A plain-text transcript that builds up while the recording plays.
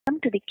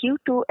to the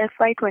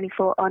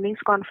Q2FY24 earnings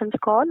conference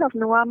call of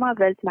Nuvama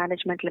Wealth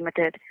Management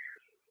Limited.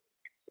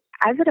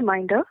 As a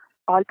reminder,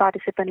 all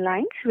participant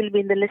lines will be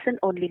in the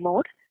listen-only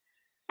mode,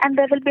 and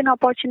there will be an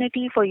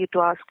opportunity for you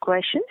to ask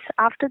questions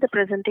after the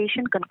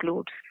presentation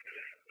concludes.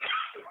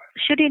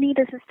 Should you need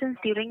assistance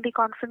during the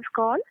conference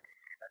call,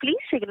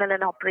 please signal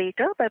an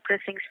operator by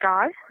pressing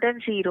star, then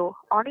 0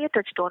 on your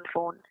touchtone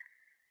phone.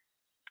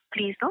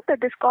 Please note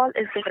that this call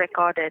is being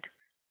recorded.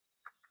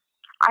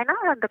 I now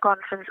hand the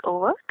conference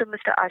over to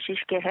Mr.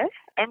 Ashish Kehair,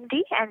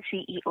 MD and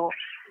CEO.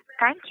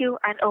 Thank you,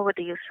 and over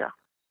to you, sir.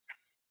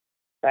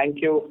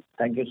 Thank you.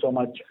 Thank you so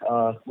much.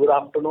 Good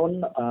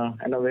afternoon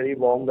and a very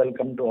warm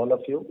welcome to all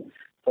of you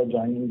for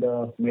joining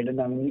the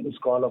maiden earnings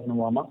call of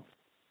Nuvama.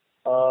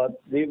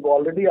 We've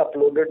already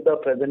uploaded the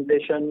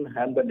presentation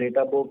and the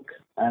data book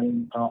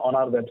and on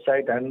our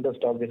website and the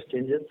stock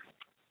exchanges.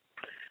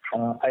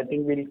 I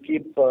think we'll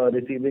keep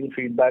receiving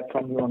feedback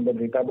from you on the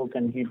data book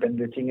and keep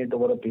enriching it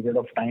over a period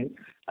of time.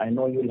 I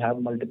know you'll have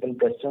multiple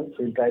questions.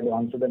 We'll try to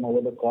answer them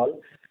over the call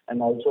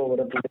and also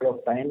over a period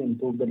of time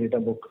improve the data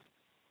book.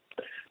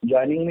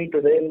 Joining me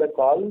today in the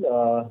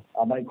call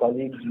are my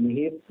colleagues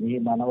Mihir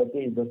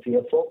Manavati is the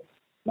CFO,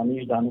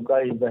 Manish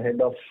Dhanuka is the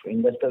head of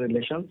investor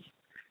relations,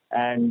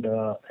 and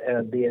the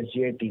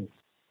SGA team.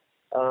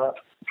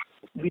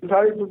 We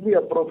thought it would be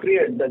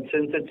appropriate that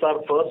since it's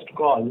our first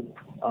call,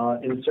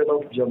 instead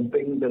of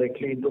jumping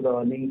directly into the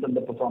earnings and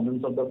the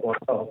performance of the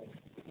quarter,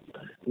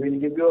 we'll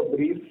give you a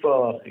brief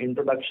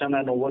introduction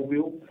and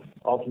overview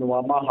of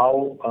Nuvama,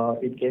 how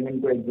it came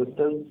into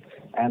existence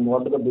and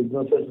what are the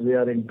businesses we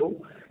are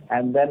into.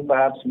 And then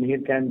perhaps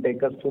Mihir can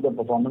take us through the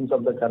performance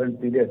of the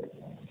current period,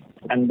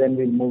 and then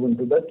we'll move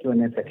into the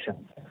Q&A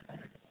section.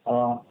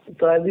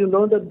 So as you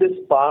know that this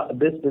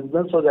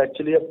business was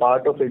actually a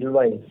part of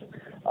Edelweiss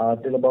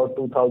till about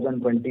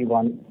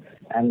 2021,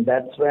 and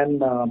that's when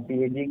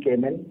PAG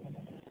came in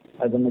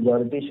as a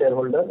majority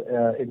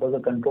shareholder. It was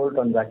a controlled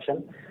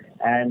transaction,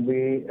 and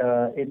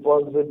it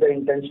was with the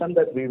intention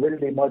that we will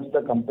demerge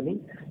the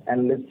company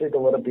and list it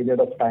over a period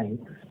of time,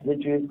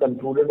 which we've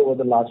concluded over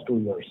the last 2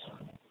 years.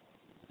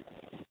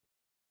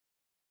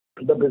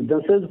 The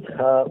businesses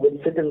will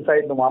sit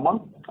inside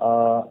Nuvama.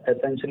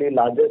 Essentially,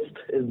 largest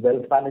is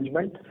wealth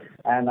management,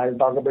 and I'll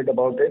talk a bit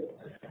about it.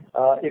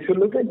 If you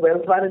look at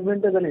wealth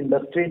management as an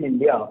industry in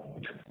India,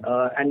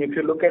 and if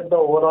you look at the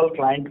overall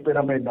client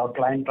pyramid or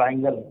client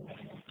triangle,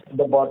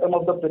 the bottom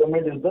of the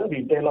pyramid is the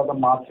retail or the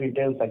mass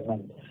retail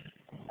segment.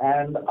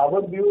 And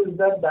our view is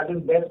that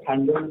is best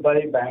handled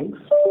by banks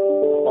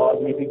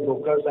or maybe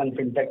brokers and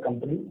fintech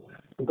companies,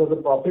 because the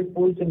profit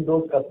pools in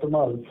those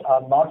customers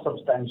are not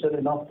substantial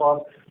enough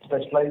for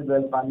specialized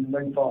wealth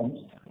management firms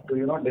to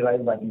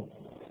derive value.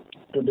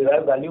 To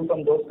derive value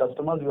from those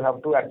customers, you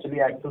have to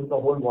actually access the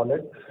whole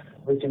wallet,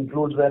 which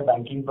includes their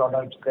banking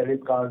products,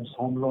 credit cards,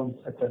 home loans,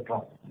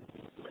 etc.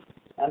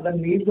 And the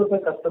needs of the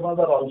customers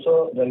are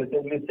also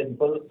relatively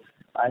simple.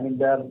 I mean,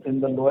 they're in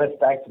the lowest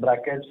tax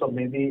bracket, so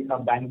maybe a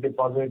bank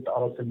deposit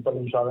or a simple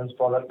insurance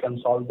product can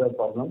solve their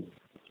problems.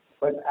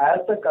 But as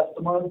the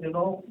customers,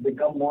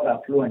 become more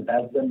affluent,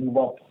 as they move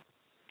up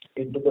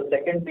into the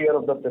second tier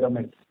of the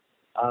pyramid,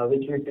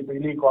 which we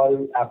typically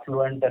call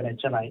affluent and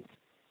HNI,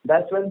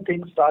 that's when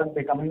things start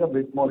becoming a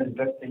bit more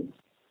interesting.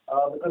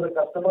 Because the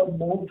customers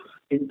move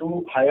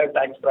into higher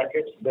tax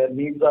brackets, their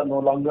needs are no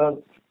longer,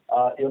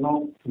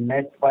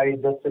 met by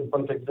just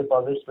simple fixed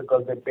deposits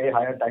because they pay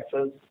higher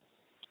taxes.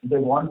 They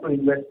want to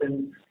invest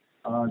in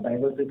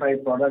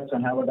diversified products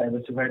and have a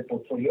diversified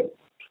portfolio.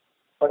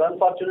 But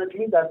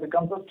unfortunately, that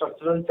becomes a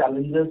structural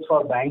challenge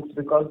for banks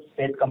because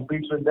it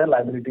competes with their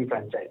liability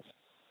franchise.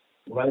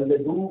 While they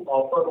do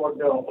offer what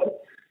they offer,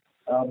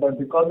 but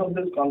because of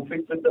this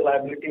conflict with the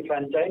liability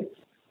franchise,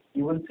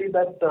 you will see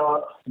that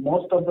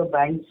most of the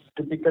banks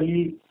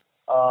typically,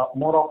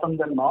 more often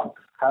than not,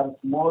 have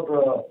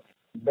more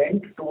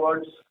bent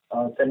towards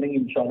selling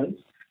insurance.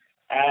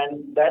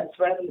 And that's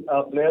when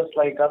players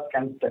like us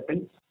can step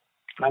in.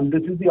 And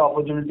this is the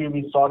opportunity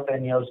we saw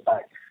 10 years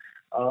back.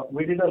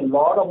 We did a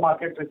lot of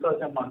market research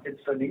and market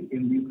study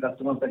in these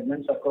customer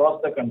segments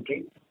across the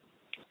country,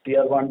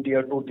 tier 1,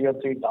 tier 2, tier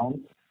 3 towns.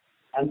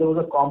 And there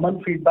was a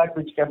common feedback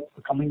which kept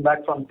coming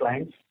back from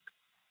clients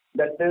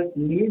that they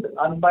need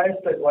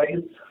unbiased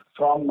advice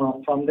from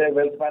their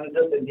wealth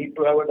managers. They need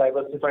to have a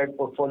diversified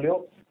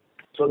portfolio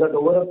so that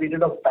over a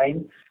period of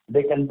time,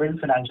 they can build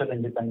financial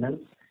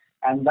independence.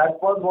 And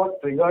that was what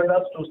triggered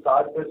us to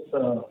start this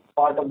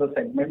part of the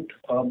segment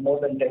more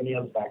than 10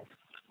 years back.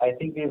 I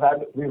think we've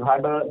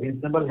had a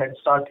reasonable head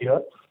start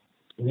here.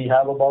 We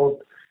have about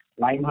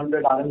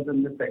 900 RMs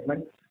in this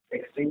segment,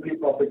 extremely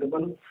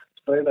profitable,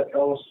 spread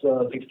across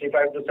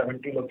 65 to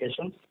 70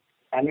 locations.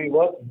 And we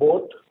work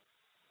both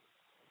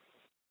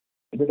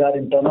with our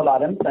internal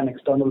RMs and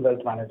external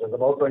wealth managers.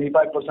 About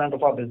 25%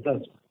 of our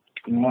business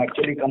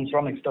actually comes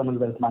from external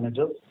wealth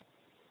managers.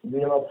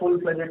 We have a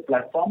full-fledged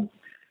platform,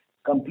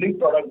 complete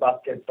product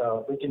basket,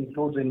 which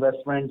includes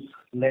investments,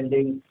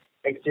 lending,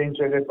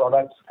 exchange-traded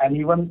products, and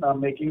even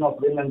making of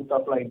will and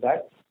stuff like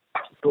that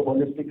to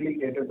holistically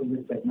cater to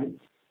this segment.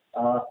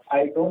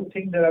 I don't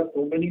think there are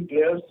too many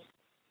players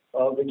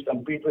which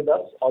compete with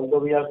us, although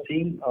we are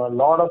seeing a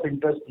lot of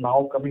interest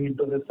now coming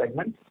into this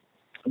segment,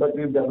 but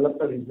we've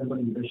developed a reasonable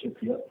leadership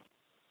here.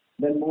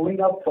 Then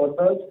moving up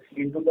further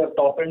into the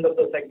top end of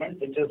the segment,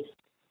 which is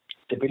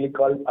typically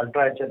called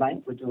Ultra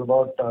HNI, which is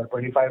about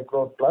 25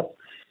 crore plus.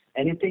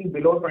 Anything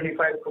below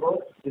 25 crore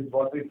is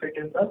what we fit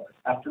in the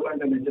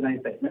affluent and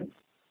HNI segment.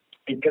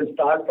 It can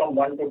start from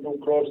 1 to 2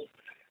 crores,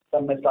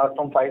 some may start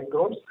from 5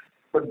 crores,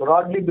 but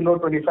broadly below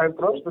 25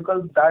 crores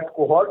because that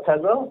cohort has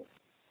a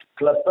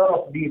cluster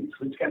of needs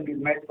which can be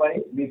met by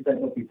these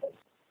type of people.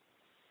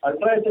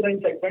 Ultra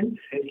HNI segment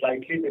is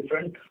slightly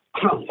different,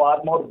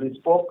 far more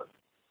bespoke,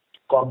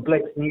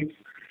 complex needs.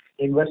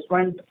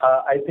 Investment,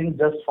 I think,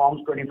 just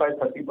forms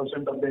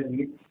 25-30% of their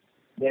needs.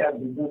 They have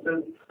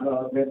businesses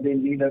where they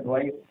need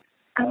advice.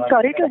 I'm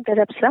sorry to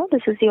interrupt, sir.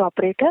 This is the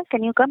operator.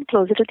 Can you come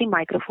closer to the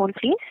microphone,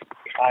 please?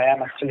 I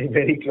am actually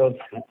very close.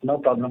 No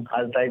problem.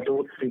 I'll try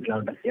to speak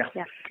louder. Yeah,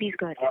 please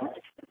go ahead.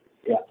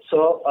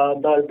 So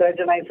the Ultra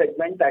HNI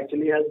segment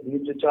actually has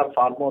needs which are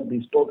far more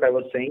bespoke, I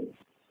was saying.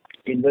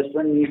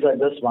 Investment needs are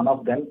just one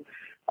of them.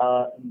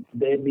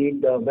 They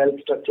need wealth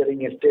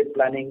structuring, estate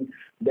planning.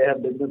 They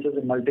have businesses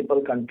in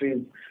multiple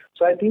countries.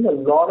 So I think a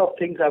lot of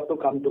things have to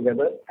come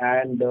together,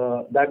 and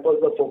that was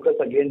the focus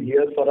again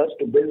here for us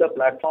to build a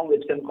platform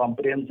which can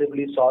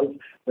comprehensively solve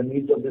the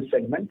needs of this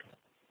segment.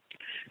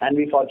 And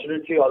we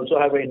fortunately also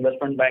have an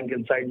investment bank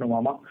inside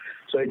Nuvama,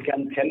 so it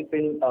can help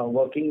in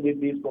working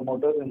with these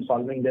promoters in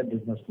solving their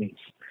business needs.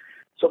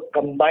 So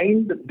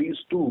combined these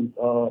two,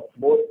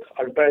 both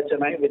Ultra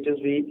HNI, which is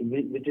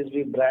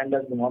we brand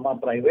as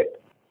Nuvama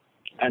Private,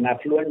 and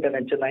Affluent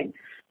and HNI,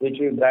 which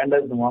we brand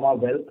as Nuvama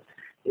Wealth,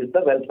 is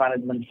the wealth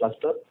management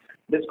cluster.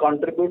 This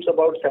contributes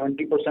about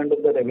 70%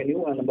 of the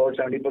revenue and about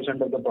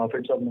 70% of the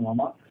profits of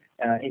Nuvama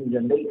in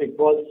general. It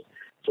was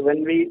so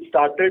when we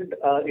started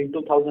in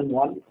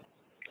 2001,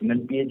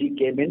 when PAG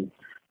came in,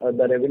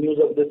 the revenues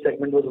of this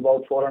segment was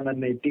about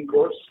 480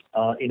 crores.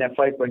 In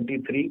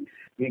FY23,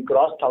 we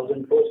crossed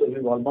 1,000 crores, so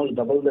we've almost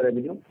doubled the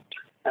revenue.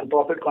 And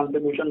profit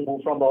contribution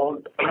moved from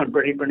about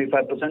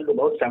 20-25% to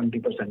about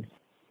 70%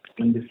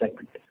 in this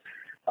segment.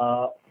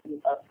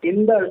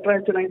 In the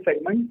Ultra HNI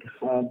segment,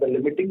 the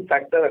limiting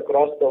factor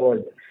across the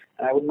world,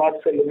 and I would not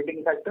say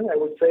limiting factor, I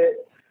would say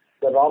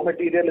the raw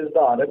material is the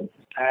RM.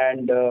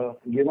 And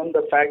given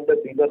the fact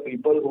that these are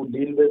people who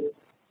deal with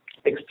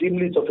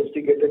extremely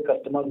sophisticated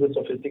customers with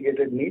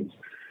sophisticated needs,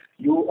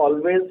 you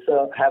always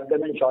have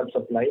them in short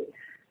supply.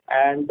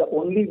 And the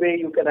only way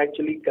you can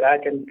actually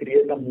crack and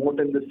create a moat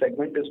in this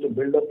segment is to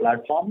build a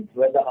platform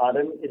where the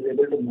RM is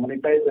able to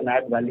monetize and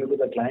add value to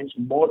the clients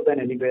more than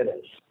anywhere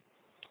else.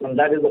 And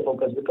that is the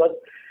focus, because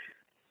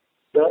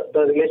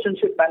the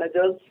relationship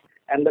managers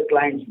and the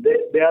clients,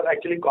 they are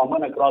actually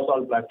common across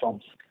all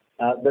platforms.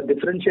 The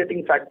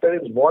differentiating factor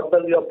is what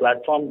does your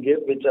platform give,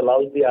 which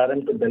allows the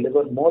RM to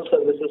deliver more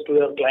services to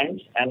your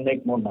clients and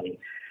make more money.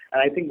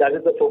 And I think that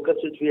is the focus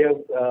which we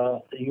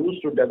have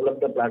used to develop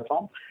the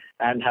platform.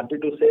 And happy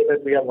to say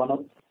that we are one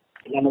of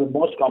the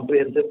most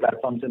comprehensive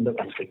platforms in the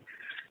country.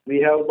 We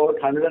have about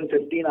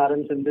 115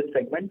 RMs in this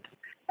segment,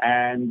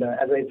 and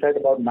as I said,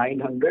 about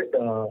 900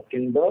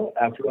 in the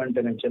Affluent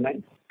and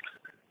HNI.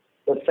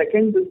 The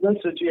second business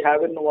which we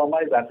have in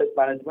Nuvama is asset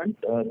management.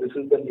 This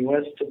is the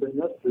newest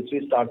business which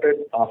we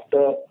started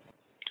after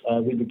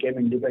we became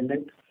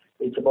independent.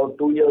 It's about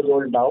 2 years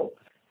old now,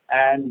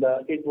 and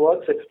it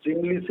works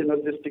extremely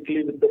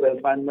synergistically with the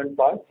wealth management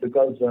part,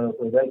 because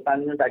wealth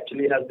management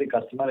actually has the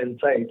customer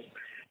insights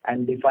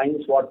and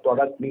defines what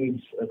product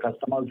needs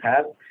customers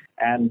have,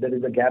 and there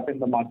is a gap in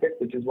the market,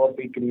 which is what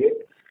we create.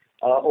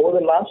 Over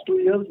the last 2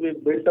 years,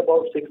 we've built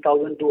about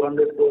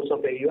 6,200 crores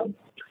of AUM,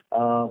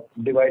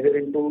 divided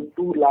into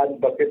two large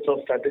buckets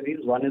of strategies.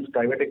 One is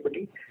private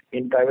equity.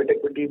 In private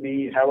equity,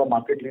 we have a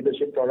market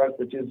leadership product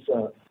which is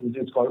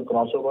called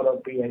Crossover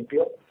or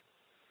Pre-IPO.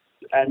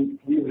 And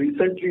we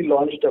recently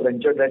launched a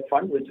venture debt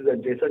fund which is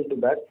adjacent to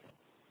that.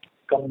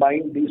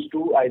 Combined these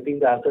two, I think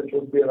the assets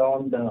would be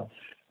around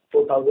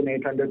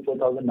 4,800,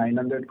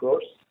 4,900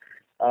 crores.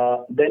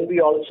 Then we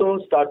also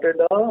started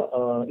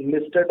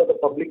listed the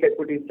public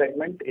equity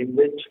segment, in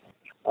which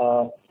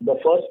the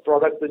first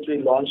product which we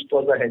launched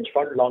was a hedge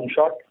fund, long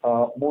short,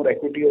 more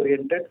equity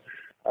oriented.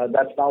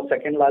 That's now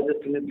second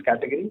largest in its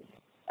category.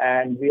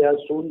 And we are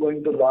soon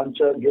going to launch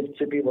a GIFT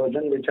City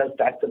version, which has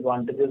tax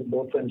advantages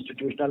both for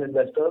institutional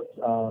investors,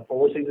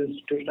 overseas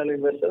institutional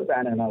investors,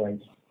 and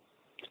NRIs.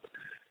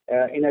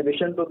 In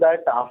addition to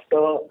that,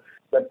 after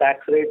the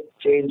tax rate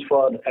change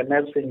for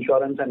MFs,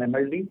 insurance, and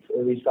MLDs,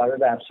 we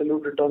started an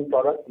absolute return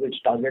product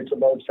which targets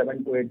about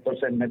 7 to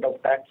 8% net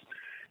of tax.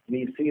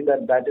 We see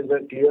that that is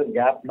a clear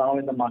gap now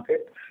in the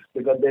market,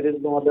 because there is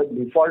no other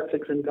default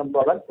fixed income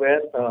product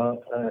where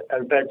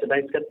Ultra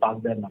HNIs can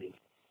park their money.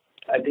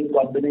 I think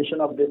combination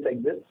of this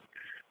exists.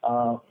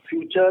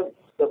 Future,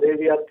 the way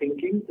we are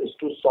thinking is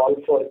to solve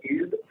for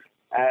yield,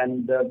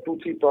 and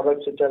 2-3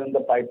 products which are in the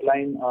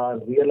pipeline are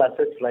real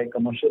assets like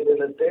commercial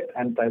real estate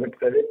and private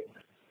credit.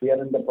 We are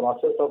in the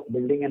process of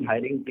building and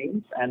hiring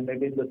teams, and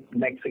maybe in the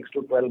next 6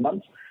 to 12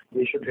 months,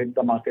 we should hit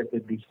the market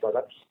with these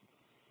products.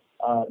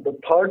 The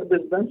third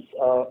business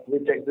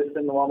which exists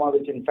in Nuvama,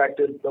 which in fact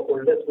is the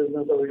oldest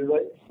business of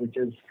Edelweiss, which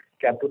is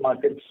capital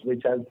markets,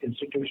 which has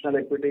institutional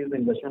equities,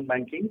 investment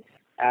banking,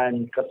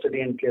 and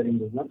custody and clearing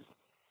business.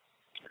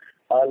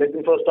 Let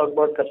me first talk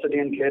about custody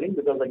and clearing,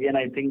 because again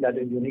I think that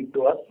is unique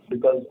to us,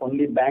 because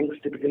only banks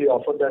typically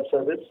offer that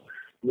service.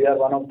 We are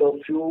one of the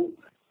few,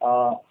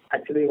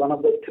 actually one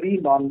of the three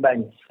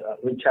non-banks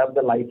which have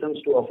the license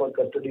to offer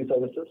custody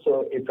services.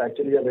 So it's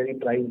actually a very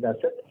prized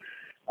asset.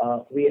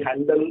 We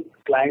handle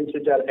clients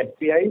which are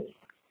FPIs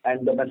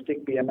and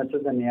domestic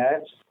PMSs and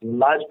AIFs.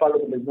 Large part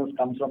of the business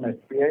comes from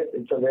FPIs.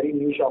 It's a very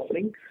niche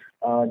offering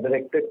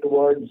directed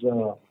towards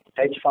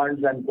hedge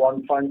funds and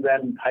quant funds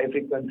and high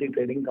frequency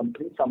trading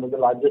companies. Some of the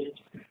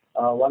largest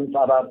ones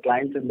are our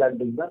clients in that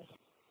business.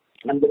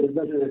 And the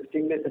business is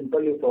extremely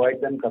simple. You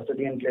provide them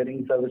custody and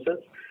clearing services,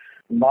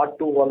 not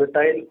too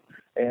volatile.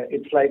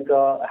 It's like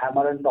a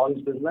hammer and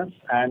tongs business,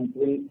 and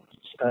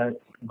will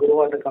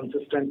grow at a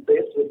consistent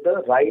pace with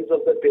the rise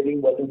of the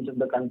trading volumes in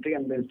the country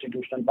and the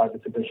institutional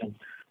participation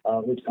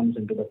which comes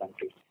into the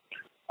country.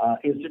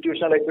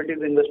 Institutional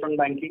equities, investment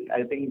banking,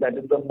 I think that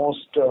is the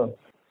most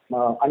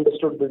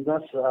understood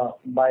business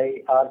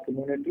by our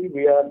community.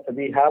 We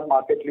have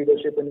market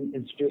leadership in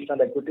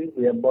institutional equities.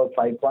 We have about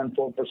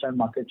 5.4%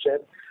 market share.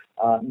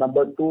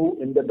 Number 2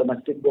 in the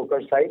domestic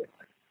broker side.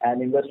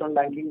 And investment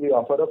banking, we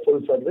offer a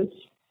full service,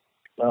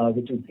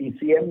 which is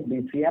ECM,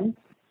 DCM,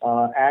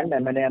 and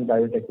M&A and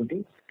private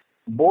equity.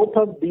 Both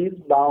of these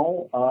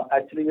now,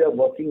 actually we are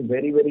working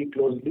very, very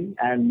closely,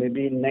 and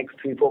maybe in next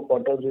 3-4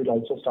 quarters we'll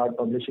also start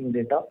publishing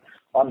data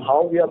on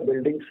how we are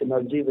building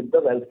synergy with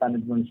the wealth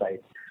management side.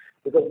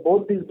 Because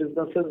both these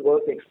businesses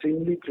work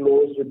extremely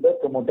close with the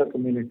promoter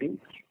community,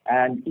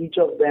 and each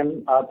of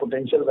them are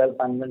potential wealth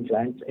management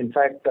clients. In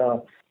fact,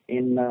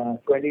 in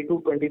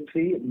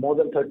 22-23, more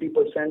than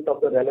 30%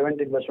 of the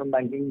relevant investment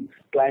banking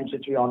clients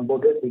which we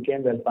onboarded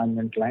became wealth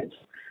management clients.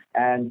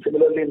 And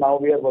similarly, now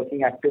we are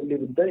working actively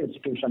with the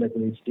institutional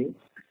equities team.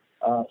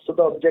 So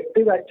the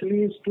objective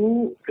actually is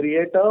to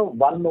create a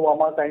one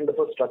Nuvama kind of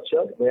a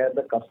structure where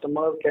the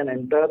customer can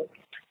enter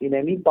in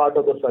any part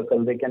of the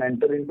circle. They can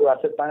enter into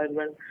asset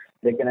management,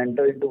 they can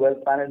enter into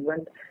wealth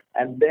management,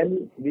 and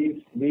then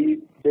we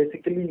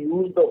basically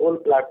use the whole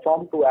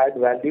platform to add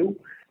value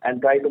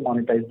and try to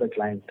monetize the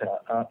client.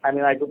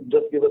 I could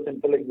just give a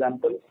simple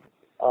example.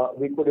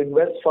 We could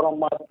invest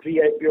from a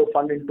pre-IPO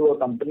fund into a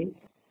company.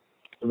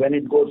 When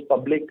it goes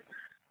public,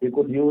 we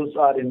could use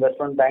our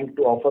investment bank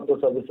to offer the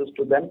services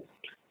to them.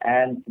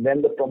 And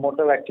when the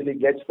promoter actually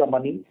gets the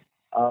money,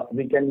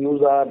 we can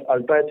use our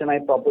ultra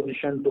HNI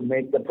proposition to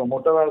make the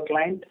promoter our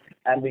client,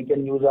 and we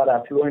can use our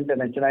affluent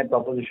and HNI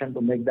proposition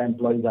to make the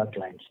employees our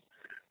clients.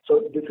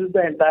 So this is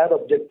the entire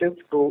objective,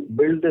 to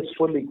build this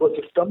full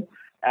ecosystem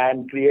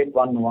and create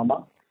one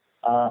Nuvama.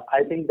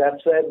 I think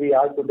that's where we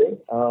are today.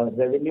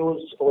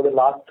 Revenues over the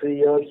last 3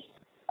 years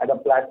at a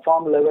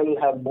platform level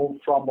have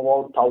moved from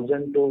about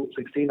 1,000 to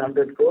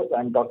 1,600 crores.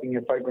 I'm talking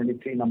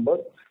FY23 numbers,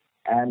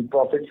 and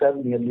profits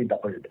have nearly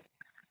doubled.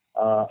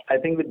 I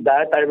think with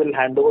that, I will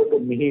hand over to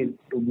Mihir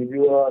to give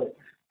you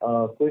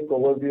a quick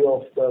overview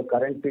of the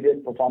current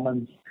period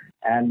performance,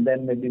 and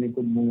then maybe we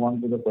could move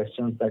on to the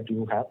questions that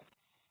you have.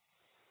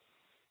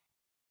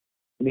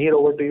 Mihir,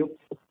 over to you.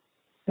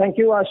 Thank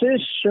you,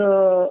 Ashish,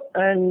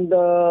 and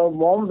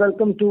warm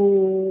welcome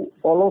to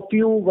all of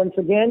you once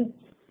again.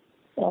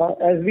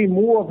 As we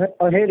move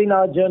ahead in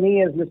our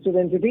journey as listed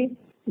entity,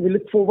 we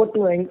look forward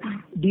to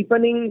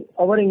deepening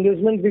our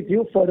engagement with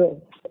you further.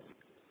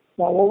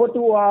 Now over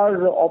to our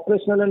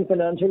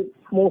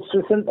most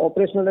recent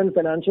operational and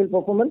financial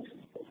performance.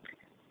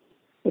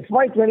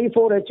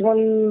 FY24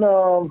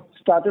 H1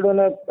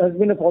 has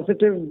been a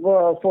positive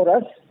for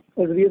us,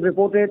 as we have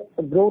reported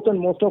a growth on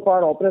most of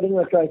our operating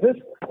metrics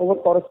over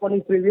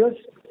corresponding previous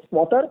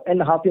quarter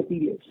and half-year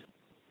periods.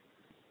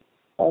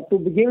 To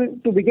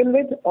begin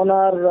with, on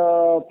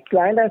our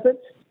client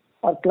assets,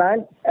 our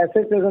client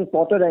assets as on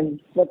quarter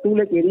end were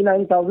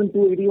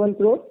 2,89,281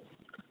 crores,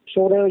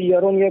 showed a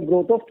year-on-year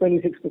growth of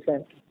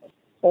 26%.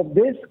 Of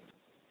this,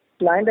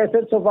 client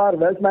assets of our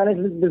wealth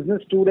management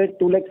business stood at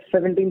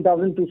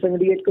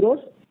 2,17,278 crores,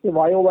 a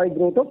YOY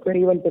growth of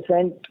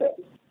 21%.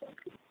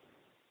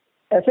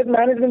 Asset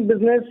management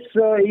business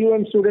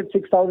AUM stood at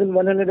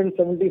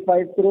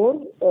 6,175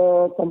 crores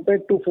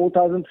compared to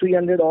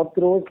 4,300 odd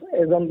crores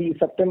as on the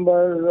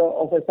September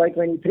of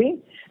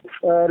FY23,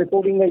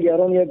 reporting a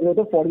year-on-year growth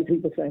of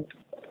 43%.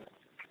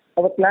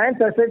 Our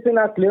clients' assets in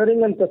our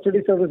clearing and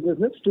custody service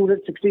business stood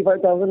at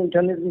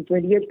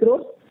 65,828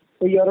 crores,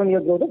 a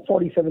year-on-year growth of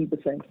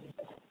 47%.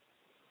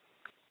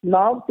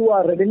 Now to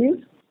our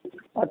revenues.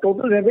 Our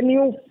total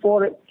revenue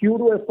for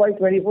Q2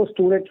 FY24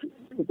 stood at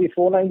rupees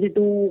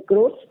 492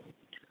 crores,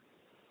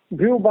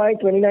 grew by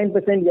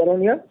 29%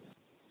 year-on-year.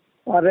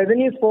 Our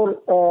revenues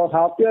for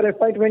half-year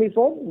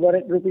FY24 were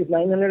at rupees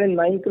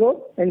 909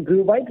 crores and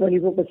grew by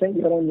 24%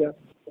 year-on-year.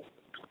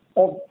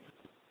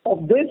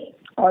 Of this,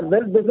 our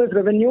wealth business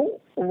revenue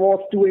was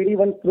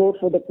 281 crores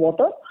for the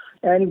quarter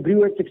and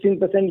grew at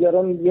 16%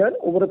 year-on-year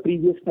over the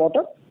previous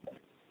quarter.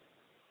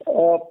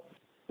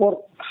 For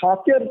half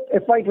year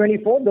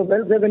FY24, the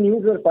wealth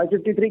revenues were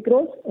 553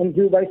 crores and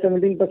grew by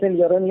 17%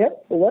 year-on-year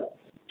over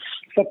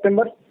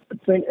September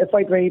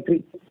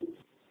FY23.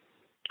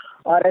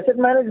 Our asset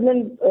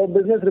management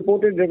business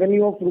reported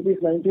revenue of rupees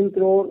 19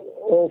 crore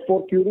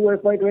for Q2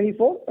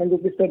 FY24 and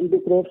rupees 32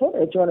 crore for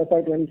H1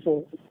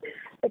 FY24.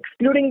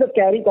 Excluding the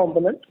carry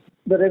component,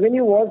 the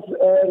revenue was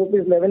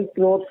rupees 11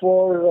 crore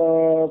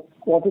for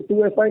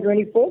Q2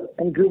 FY24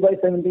 and grew by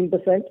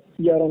 17%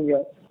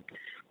 year-on-year.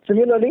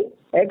 Similarly,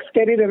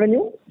 ex-carry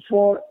revenue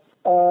for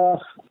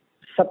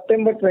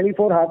September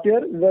 24 half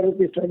year were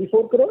rupees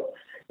 24 crore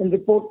and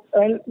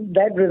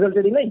that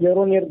resulted in a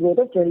year-on-year growth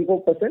of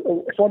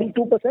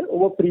 42%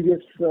 over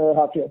previous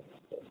half year.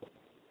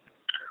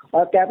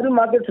 Our capital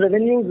markets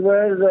revenues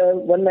were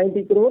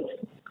 190 crores,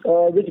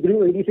 which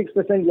grew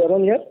 86%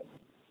 year-on-year.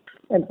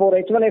 And for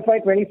H1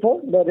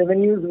 FY24, the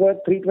revenues were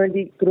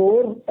 320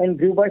 crore and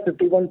grew by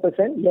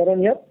 51%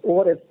 year-on-year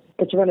over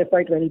H1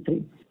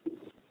 FY23.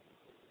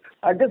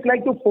 I'd just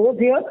like to pause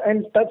here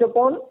and touch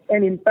upon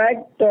an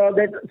impact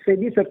that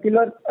SEBI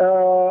circular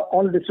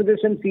on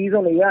distribution fees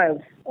on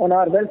AIFs on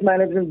our wealth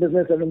management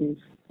business revenues.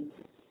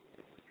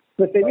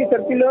 The SEBI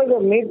circular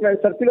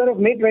of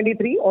May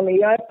 23 on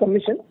AIF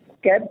commission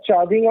capped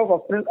charging of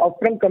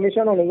upfront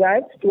commission on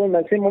AIFs to a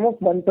maximum of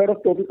 1/3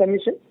 of total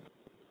commission,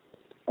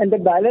 and the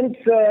balance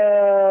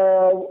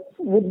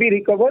would be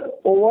recovered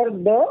over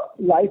the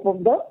life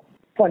of the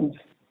funds.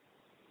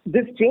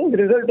 This change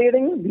resulted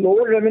in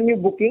lower revenue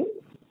booking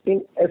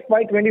in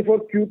FY24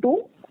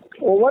 Q2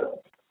 over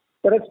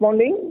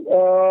corresponding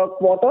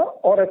quarter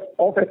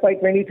of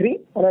FY23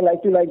 on a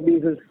like-to-like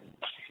basis.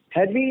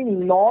 Had this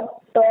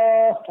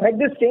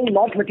change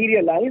not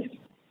materialized,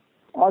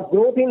 our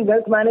growth in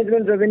wealth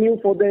management revenue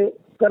for the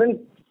current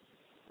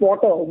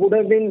quarter would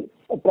have been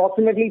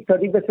approximately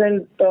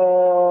 30%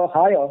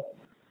 higher,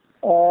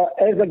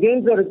 as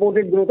against the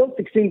reported growth of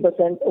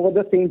 16% over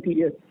the same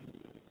period.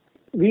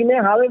 We may,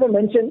 however,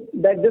 mention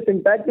that this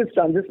impact is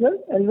transitional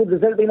and would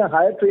result in a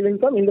higher trail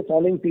income in the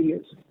following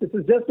periods. This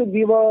is just to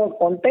give a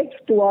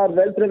context to our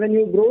wealth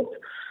revenue growth,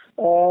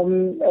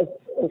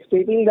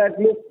 stating that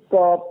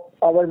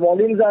our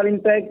volumes are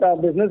intact, our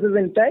business is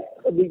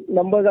intact, the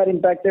numbers are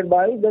impacted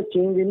by the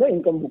change in the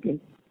income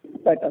booking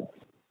pattern.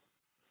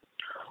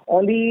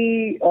 On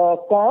the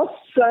cost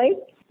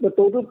side, the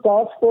total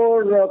cost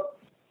for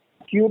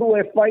Q2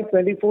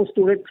 FY24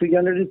 stood at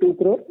 302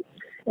 crore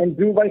and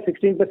grew by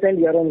 16%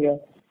 year-on-year.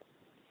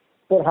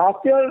 For half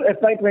year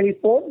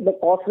FY24, the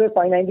costs were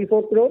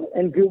 594 crore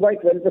and grew by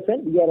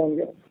 12%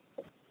 year-on-year.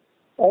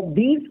 Of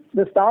these,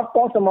 the staff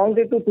costs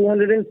amounted to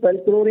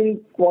 212 crore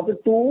in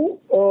Q2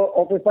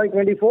 of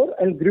FY24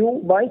 and grew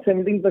by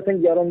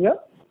 17% year-on-year.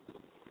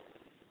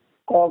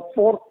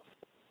 For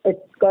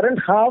current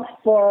half,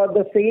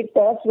 the same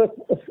costs were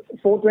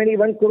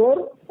 421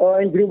 crore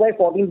and grew by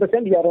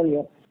 14%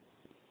 year-on-year.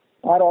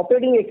 Our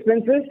operating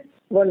expenses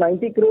were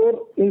 90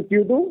 crore in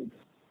Q2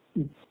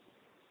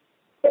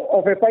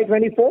 of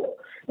FY24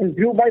 and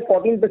grew by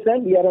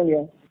 14%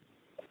 year-on-year.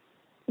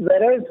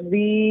 Whereas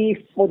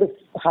for the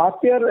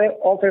half year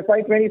of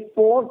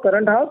FY24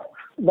 current half,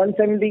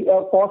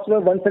 costs were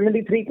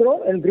 173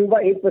 crore and grew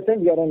by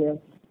 8% year-on-year.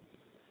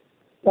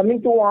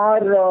 Coming to our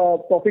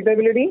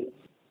profitability,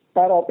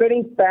 our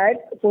operating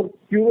PAT for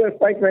Q2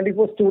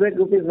 FY24 stood at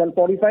rupees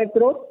 145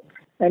 crore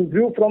and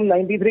grew from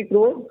 93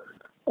 crore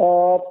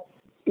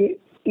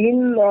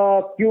in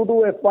Q2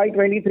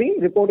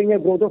 FY23, reporting a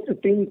growth of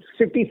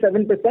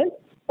 57%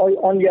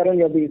 on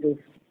year-on-year basis.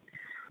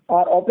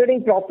 Our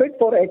operating profit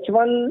for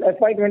H1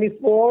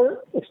 FY24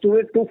 stood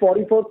at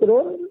 244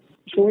 crore,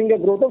 showing a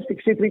growth of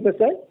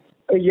 63%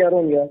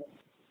 year-on-year.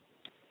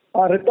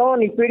 Our return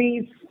on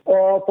equities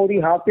for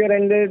the half year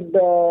ended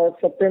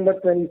September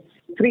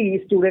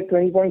 23 stood at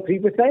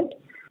 20.3%,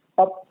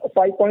 up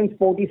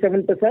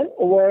 5.47%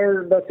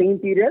 over the same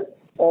period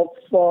of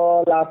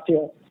last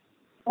year.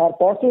 Our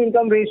cost to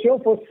income ratio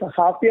for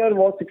half year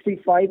was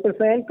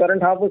 65%,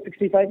 current half was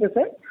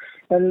 65%,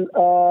 and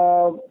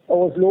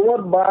was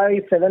lower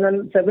by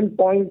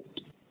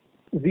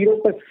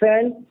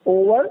 7.0%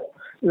 over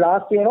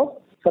last year of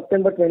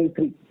September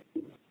 23.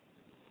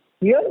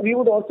 Here, we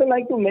would also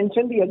like to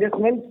mention the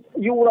adjustments.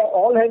 You would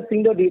all have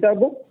seen the data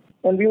book,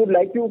 and we would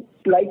like to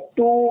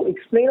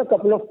explain a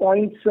couple of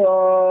points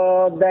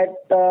that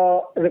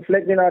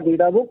reflect in our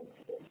data book.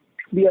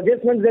 The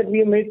adjustments that we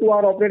have made to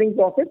our operating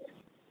profits.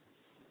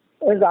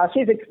 As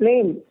Ashish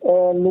explained,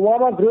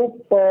 Nuvama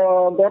Group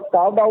got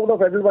carved out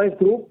of Edelweiss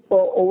Group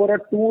over a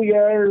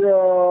 2-year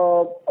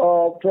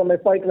from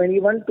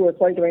FY21 to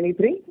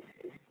FY23,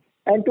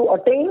 and to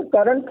attain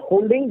current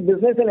holding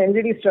business and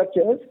entity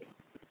structures,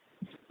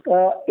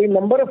 a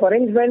number of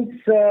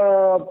arrangements,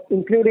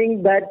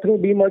 including that through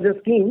demerger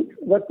schemes,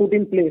 were put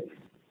in place.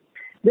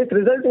 This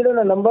resulted in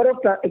a number of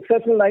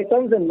exceptional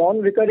items and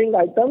non-recurring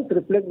items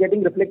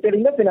getting reflected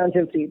in the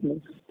financial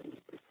statements.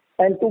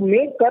 And to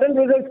make current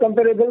results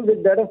comparable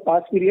with that of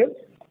past periods,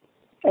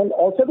 and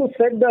also to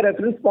set the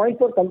reference point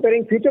for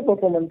comparing future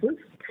performances,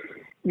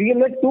 we have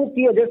made 2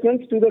 key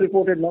adjustments to the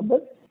reported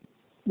numbers.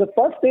 The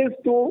first is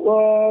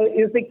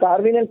the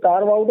carve-in and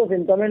carve-out of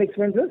income and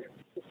expenses.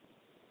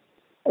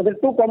 There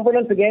are two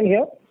components again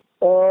here.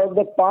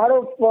 The part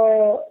of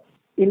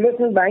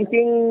investment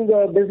banking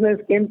business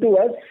came to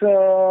us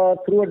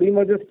through a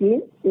demerger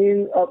scheme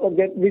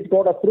which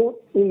got approved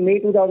in May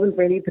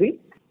 2023.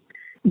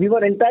 We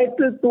were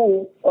entitled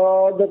to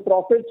the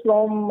profits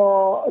from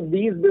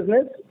these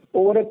business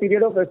over a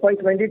period of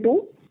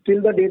FY22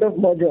 till the date of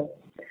merger.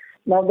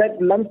 Now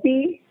that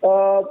lumpy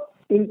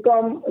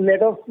income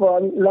net of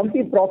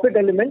lumpy profit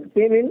element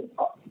came in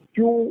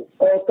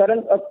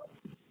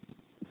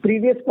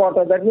previous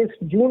quarter, that means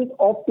June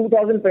of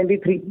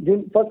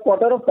 2023, first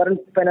quarter of current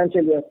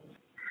financial year.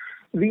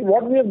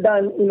 What we have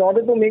done in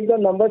order to make the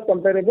numbers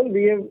comparable,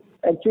 we have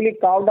actually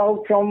carved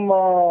out from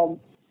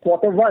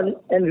quarter one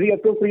and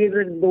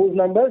reappropriated those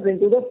numbers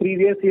into the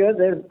previous years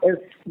as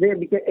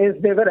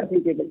they were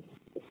applicable.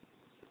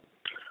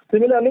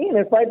 Similarly, in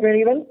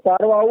FY21,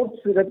 carve-outs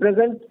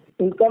represent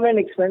income and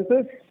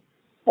expenses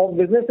of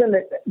businesses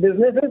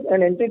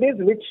and entities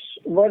which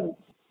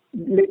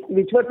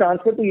were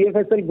transferred to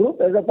EFSL Group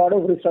as a part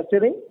of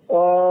restructuring,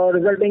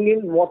 resulting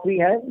in what we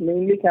have,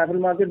 mainly capital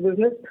market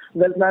business,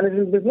 wealth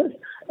management business,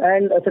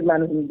 and asset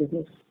management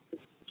business.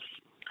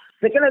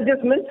 Second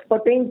adjustments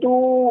pertain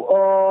to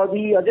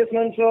the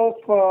adjustments of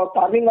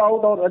carving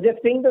out or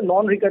adjusting the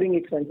non-recurring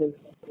expenses.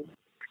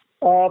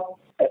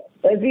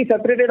 As we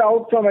separated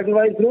out from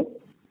Edelweiss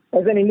Group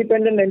as an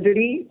independent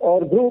entity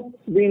or group,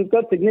 we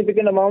incurred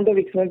significant amount of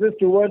expenses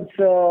towards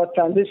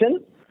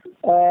transition,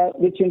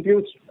 which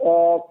includes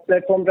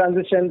platform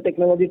transition,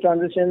 technology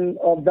transition,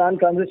 brand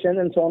transition,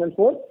 and so on and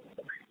forth.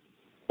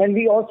 And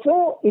we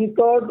also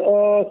incurred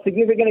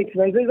significant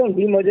expenses on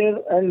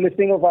demerger and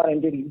listing of our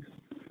entities.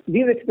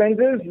 These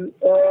expenses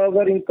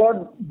were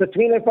incurred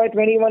between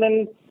FY21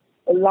 and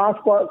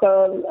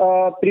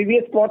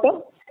previous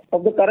quarter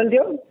of the current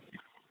year,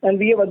 and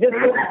we have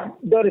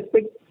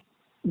adjusted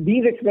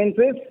these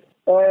expenses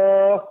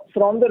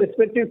from the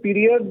respective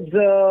periods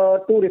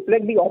to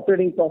reflect the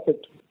operating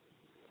profit.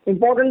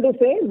 Important to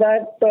say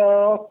that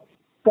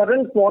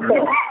current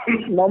quarter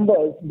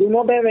numbers do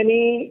not have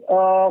any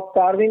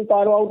carve-in,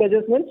 carve-out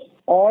adjustments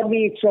or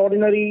the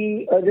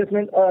extraordinary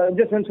adjustments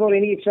for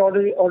any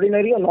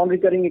extraordinary or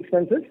non-recurring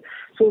expenses.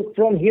 So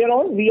from here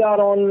on, we are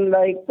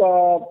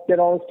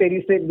on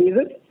steady state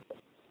basis.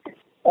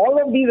 All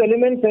of these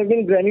elements have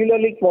been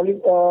granularly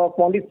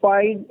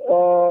quantified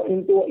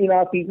in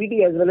our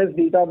PPT as well as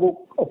data book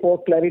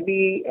for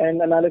clarity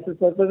and analysis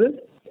purposes.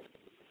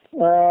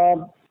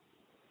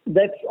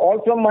 That's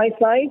all from my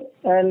side,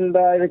 and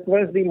I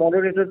request the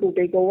moderator to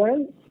take over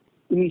and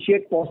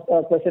initiate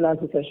question and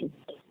answer session.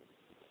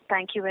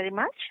 Thank you very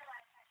much.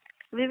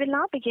 We will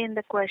now begin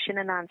the question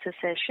and answer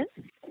session.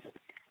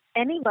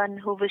 Anyone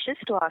who wishes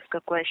to ask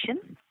a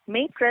question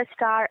may press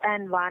star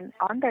and 1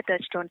 on their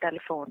touchtone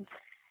telephone.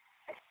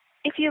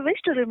 If you wish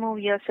to remove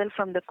yourself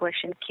from the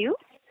question queue,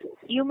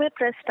 you may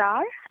press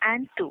star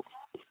and 2.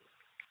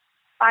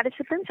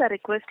 Participants are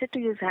requested to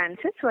use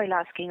handsets while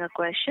asking a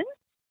question.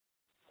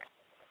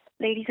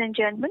 Ladies and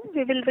gentlemen,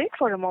 we will wait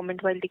for a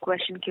moment while the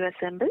question queue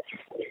assembles.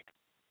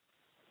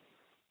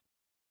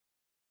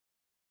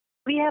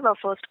 We have our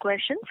first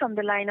question from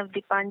the line of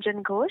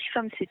Dipanjan Ghosh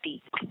from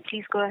Citi.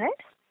 Please go ahead.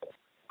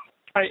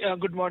 Hi,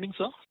 good morning,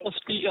 sir.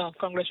 Firstly,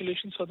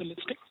 congratulations for the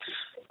listing.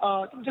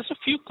 Just a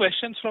few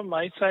questions from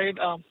my side.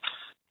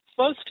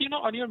 First,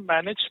 on your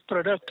managed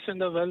products in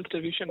the wealth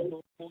division,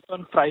 both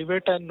on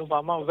private and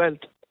Nuvama Wealth,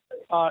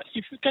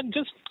 if you can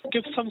just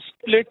give some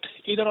split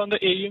either on the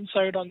AUM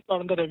side or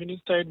on the revenue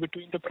side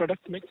between the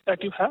product mix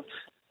that you have.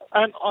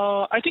 And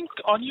I think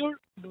on your...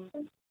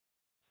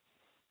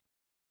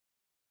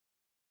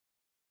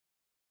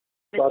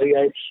 Sorry,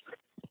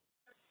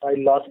 I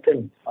lost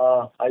him.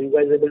 Are you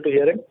guys able to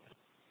hear him?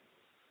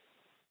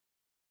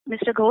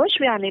 Mr. Ghosh,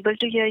 we are unable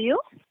to hear you.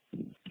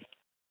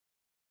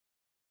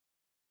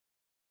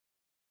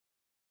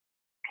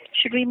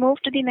 Should we move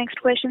to the next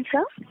question,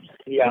 sir?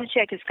 Yeah. We'll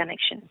check his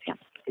connection.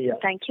 Yeah.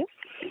 Thank you.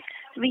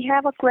 We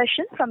have a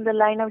question from the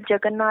line of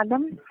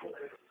Jagannathan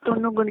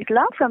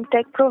Tunuguntla from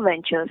Tech Pro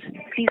Ventures.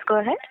 Please go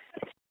ahead.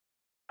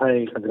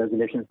 Hi,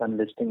 congratulations on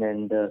listing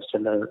and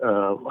stellar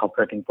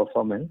operating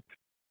performance.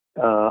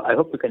 I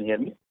hope you can hear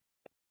me.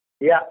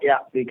 Yeah,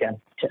 we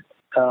can.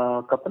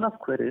 Couple of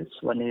queries.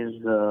 One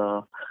is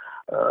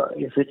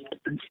it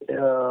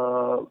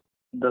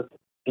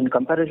in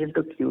comparison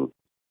to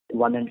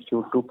Q1 and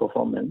Q2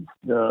 performance,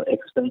 the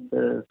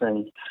expenses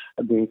and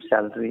the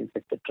salaries,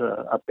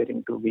 etc.,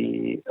 appearing to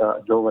be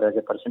lower as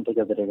a percentage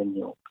of the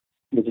revenue?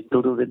 Is it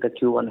to do with the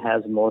Q1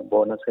 has more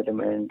bonus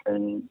element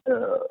and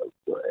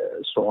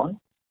so on?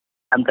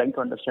 I'm trying to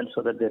understand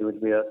so that there will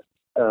be a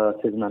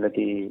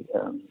seasonality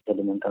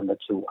element on the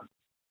Q1.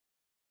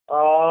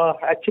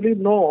 Actually,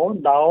 no.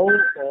 Now,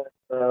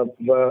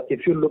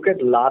 if you look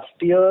at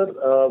last year,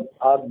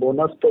 our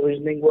bonus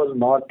provisioning was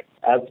not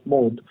as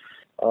smooth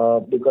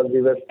because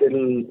we were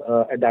still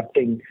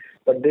adapting.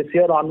 But this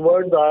year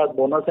onwards, our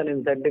bonus and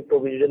incentive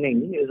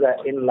provisioning is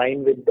in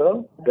line with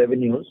the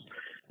revenues.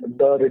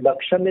 The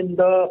reduction in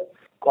the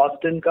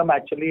cost income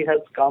actually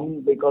has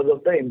come because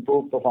of the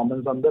improved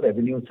performance on the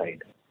revenue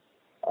side.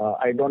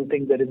 I don't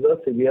think there is a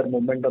severe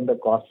movement on the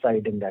cost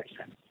side in that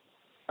sense.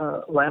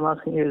 Why I'm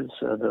asking is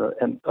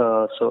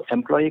so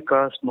employee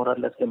cost more or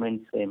less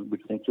remains same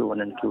between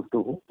Q1 and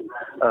Q2,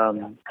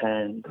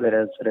 and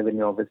whereas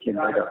revenue obviously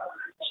made up.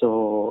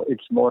 So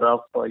it's more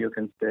of you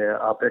can say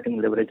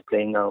operating leverage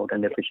playing out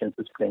and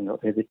efficiencies playing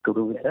out. Is it to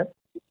do with that?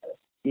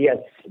 Yes,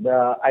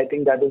 I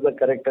think that is the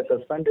correct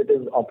assessment. It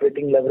is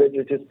operating leverage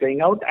which is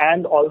playing out,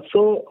 and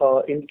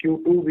also in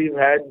Q2 we've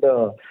had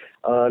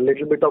a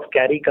little bit of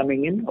carry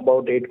coming in,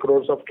 about 8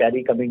 crores of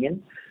carry coming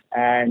in,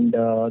 and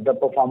the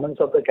performance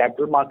of the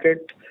capital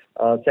market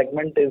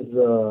segment is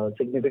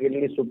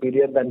significantly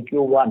superior than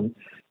Q1,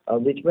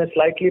 which may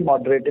slightly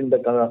moderate in the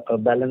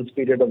balance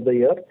period of the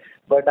year.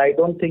 But I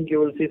don't think you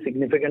will see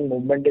significant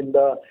movement in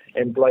the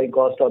employee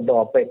cost or the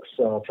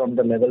OPEX from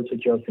the levels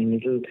which you are seeing.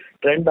 It will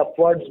trend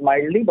upwards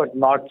mildly, but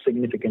not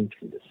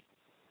significantly.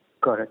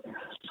 Correct.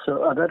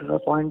 So other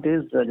point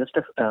is just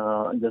to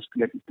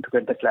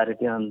get the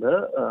clarity on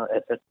the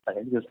asset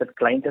side. You said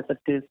client asset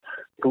is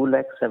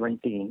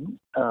 2,17,000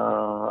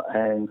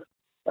 and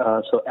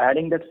so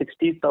adding that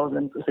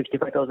 65,000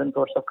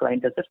 crores of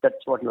client assets,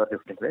 that's what you are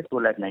referring to,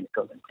 right?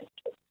 2,90,000.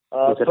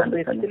 So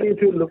basically,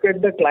 if you look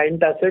at the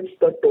client assets,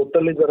 the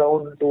total is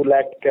around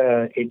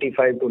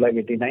 2,85,000,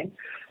 2,89,000.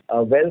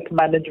 Wealth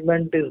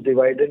management is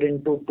divided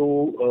into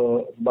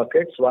two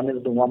buckets. One is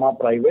Nuvama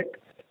Private,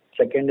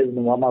 second is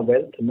Nuvama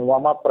Wealth.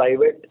 Nuvama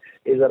Private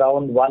is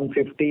around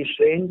 150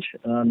 range.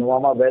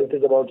 Nuvama Wealth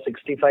is about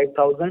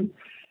 65,000.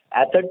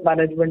 Asset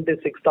management is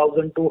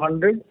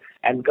 6,200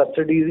 and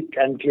custody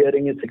and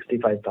clearing is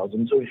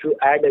 65,000. So if you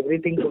add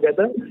everything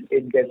together,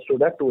 it gets to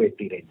the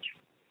 280 range.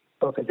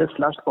 Okay, just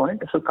last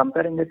point. So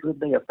comparing it with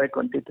the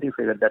FY23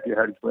 figure that you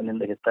had given in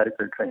the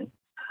historical trend.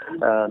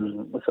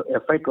 So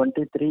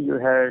FY23 you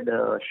had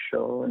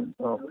shown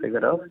a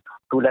figure of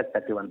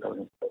 2,31,000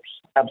 crores.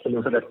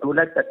 Absolutely. So the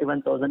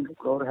 2,31,000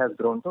 crore has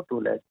grown to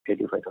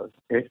 2,85,000.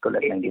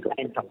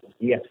 2,90,000.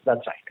 Yes,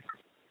 that's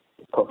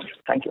right. Okay.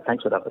 Thank you.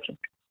 Thanks for the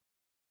opportunity.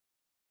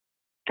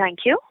 Thank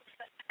you.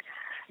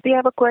 We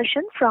have a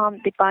question from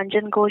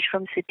Dipanjan Ghosh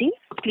from Citi.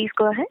 Please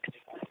go ahead.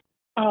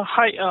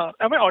 Hi.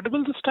 Am I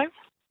audible this time?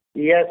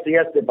 Yes,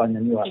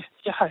 Dipanjan, you are.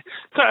 Yeah, hi.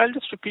 So I'll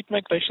just repeat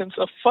my questions.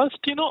 First,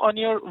 on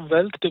your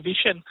wealth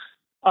division,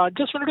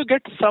 just wanted to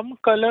get some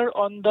color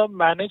on the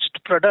managed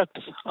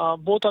products,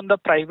 both on the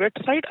private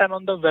side and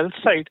on the wealth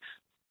side.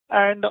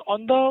 And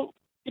on the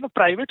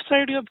private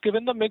side, you have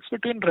given the mix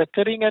between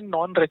recurring and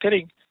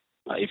non-recurring.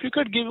 If you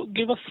could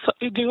give us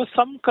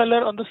some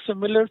color on the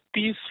similar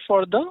piece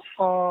for the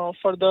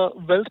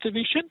wealth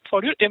division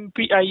for your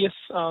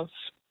MPIS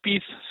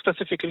piece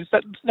specifically.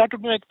 That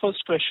would be my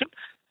first question.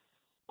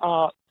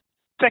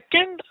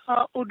 Second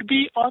would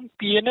be on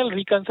P&L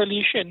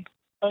reconciliation.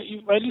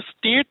 While you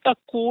state a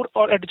core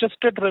or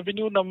adjusted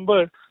revenue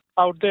number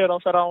out there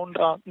of around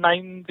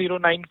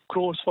 909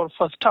 crores for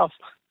first half,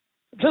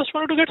 just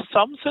wanted to get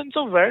some sense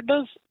of where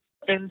does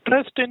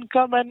interest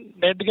income and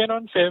net gain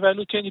on fair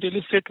value change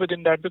really sit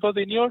within that, because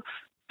in your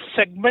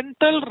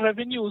segmental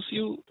revenues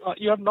you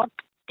have not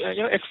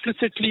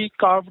explicitly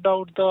carved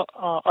out the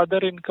other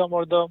income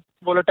or the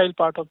volatile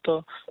part of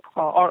the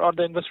or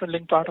the investment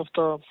linked part of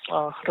the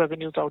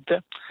revenues out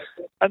there.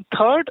 And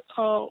third,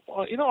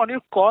 on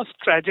your cost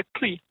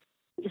trajectory,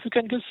 if you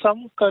can give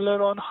some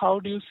color on how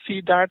do you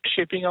see that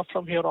shaping up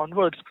from here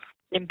onwards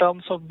in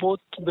terms of both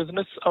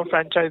business or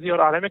franchisee or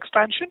RM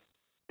expansion,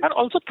 and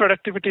also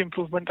productivity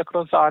improvement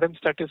across the RMs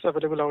that is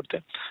available out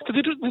there. So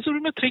this will be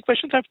my three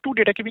questions. I have two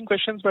data keeping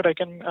questions, but I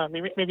can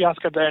maybe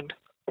ask at the end.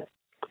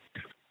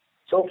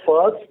 So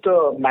first,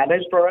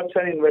 managed products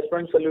and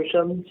investment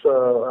solutions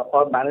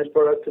or managed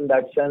products in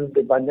that sense,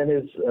 Dipanjan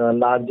is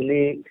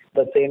largely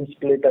the same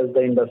split as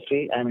the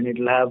industry. I mean, it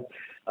will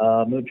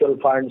have mutual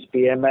funds,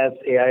 PMS,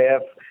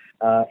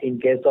 AIF in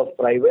case of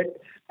private,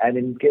 and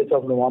in case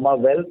of Nuvama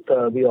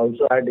Wealth, we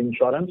also add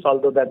insurance,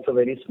 although that's a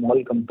very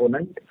small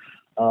component.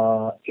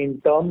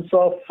 In terms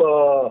of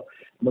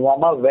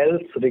Nuvama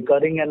Wealth,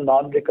 recurring and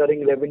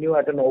non-recurring revenue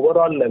at an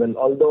overall level,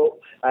 although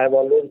I have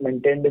always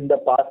maintained in the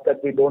past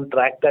that we don't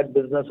track that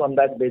business on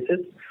that basis,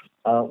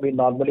 we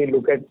normally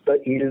look at the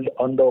yield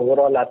on the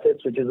overall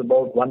assets, which is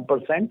about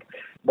 1%.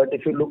 But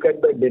if you look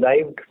at the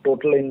derived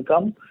total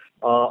income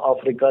of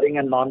recurring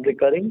and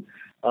non-recurring,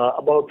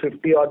 about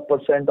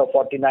 50-odd% or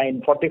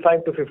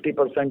 45 to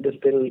 50% is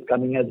still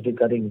coming as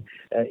recurring,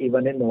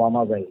 even in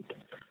Nuvama Wealth.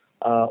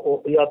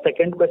 Your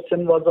second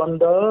question was on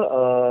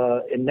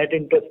the net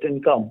interest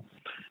income.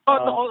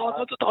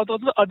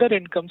 The other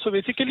income. So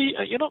basically,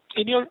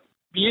 in your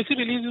BAC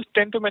release, you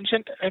tend to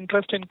mention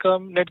interest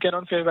income, net gain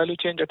on fair value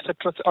change,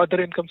 etc., other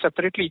income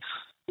separately.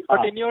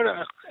 But in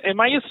your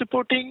MIS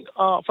reporting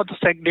for the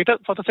data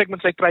for the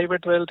segments like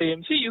private wealth,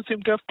 AMC, you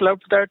seem to have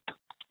clubbed that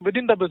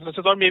within the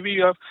businesses, or maybe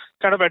you have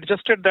kind of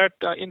adjusted that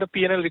in the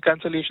P&L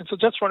reconciliation. So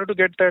just wanted to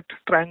get that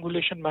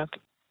triangulation math.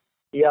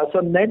 Yeah, so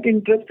net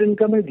interest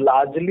income is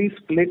largely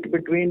split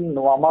between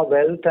Nuvama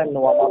Wealth and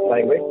Nuvama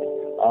Private.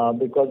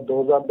 because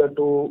those are the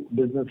two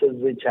businesses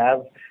which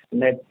have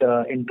net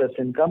interest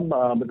income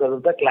because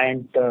of the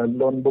client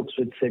loan books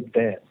which sit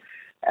there.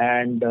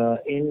 And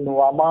in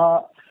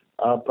Nuvama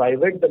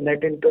Private, the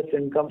net interest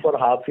income for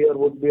half year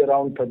would be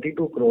around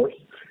 32 crores,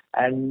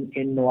 and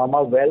in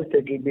Nuvama Wealth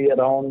it will be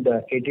around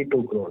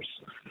 82 crores.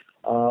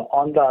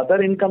 On the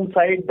other income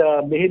side,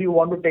 Mihir, you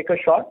want to take a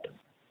shot?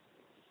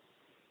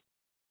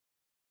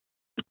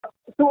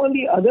 So on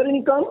the other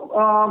income,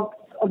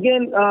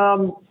 again,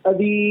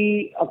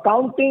 the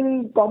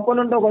accounting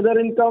component of other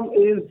income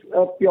is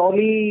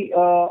purely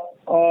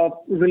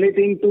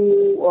relating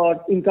to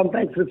income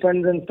tax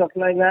refunds and stuff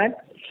like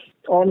that,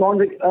 or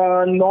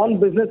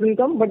non-business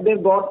income, but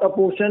they've got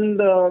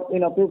apportioned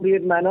in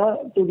appropriate manner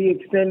to the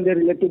extent they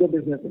relate to the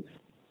businesses.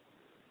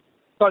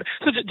 Got it.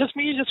 So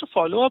just to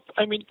follow up,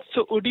 I mean,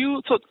 so would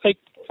you, so like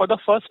for the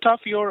first half,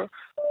 your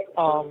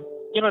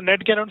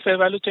net gain on fair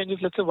value changes,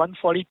 let's say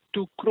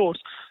 142 crores.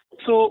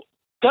 So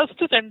does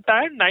this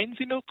entire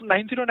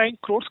 909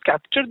 crores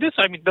capture this?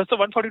 I mean, does the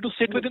 142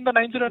 sit within the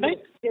 909?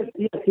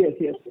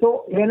 Yes.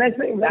 So when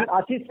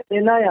Ashish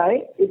said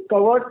NII, it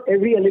covered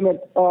every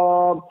element.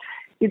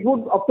 It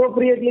would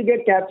appropriately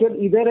get captured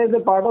either as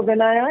a part of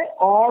NII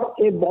or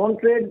a bond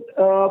trade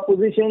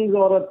positions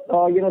or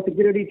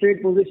security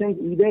trade positions,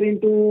 either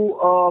into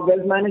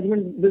wealth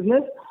management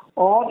business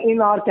or in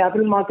our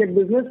capital market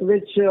business,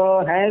 which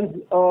has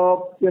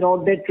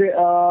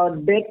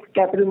debt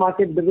capital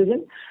market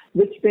division,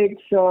 which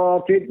takes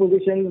trade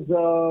positions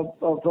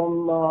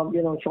from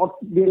short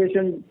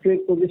duration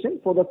trade position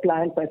for the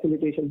client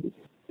facilitation.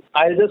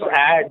 I'll just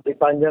add,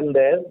 Dipanjan,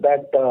 there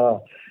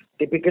that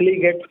typically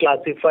gets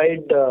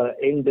classified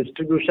in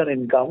distribution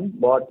income.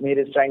 What Mir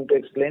is trying to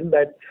explain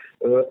that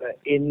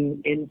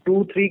in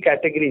 2-3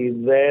 categories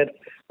where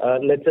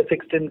let's say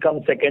fixed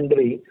income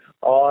secondary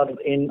or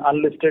in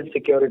unlisted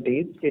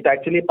securities, it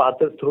actually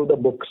passes through the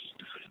books.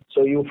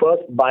 So you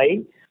first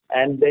buy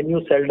and then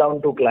you sell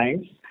down to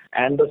clients,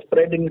 and the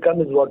spread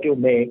income is what you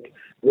make,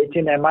 which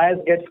in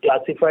MIS gets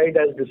classified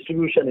as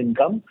distribution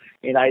income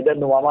in either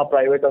Nuvama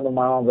Private or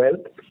Nuvama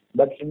Wealth.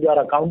 But in your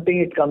accounting,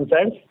 it comes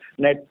as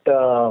net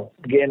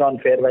gain on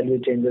fair value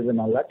changes and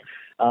all that.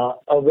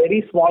 A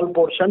very small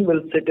portion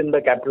will sit in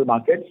the capital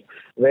markets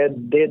where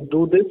they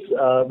do this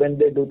when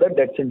they do the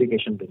debt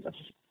syndication business.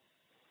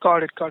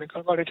 Got it.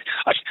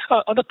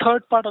 On the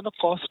third part, on the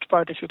cost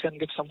part, if you can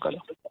give some color.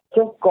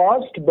 So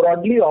cost,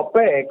 broadly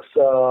OPEX,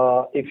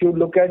 if you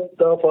look at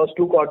the first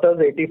 2 quarters,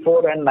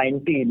 84 and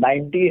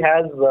 90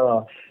 has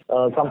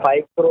some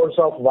 5 crores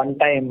of one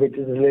time which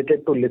is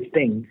related to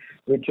listing,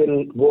 which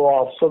will go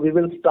off. So we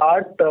will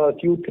start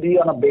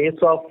Q3 on a base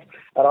of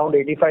around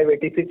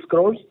 85-86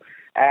 crores,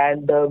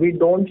 and we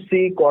don't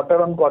see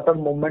quarter-on-quarter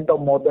movement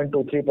of more than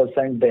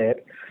 2-3% there.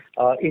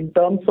 In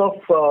terms of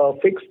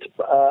fixed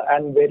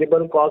and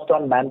variable cost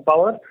on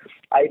manpower,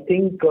 I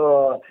think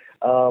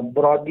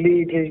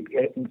broadly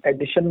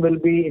addition will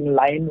be in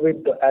line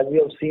with, as we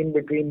have seen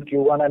between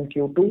Q1 and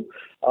Q2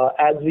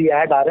 as we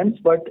add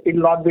RMs, but it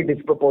will not be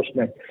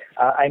disproportionate.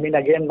 I mean,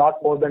 again,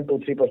 not more than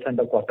 2-3%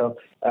 a quarter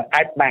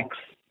at max.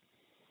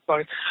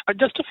 Sorry.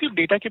 Just a few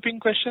data keeping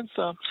questions.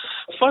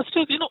 First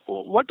is,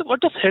 what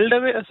does held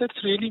away assets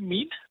really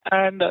mean?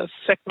 And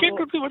second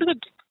would be, what is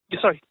it?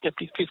 Sorry,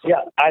 please go.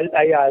 Yeah,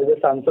 I'll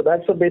just answer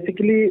that. So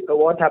basically,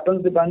 what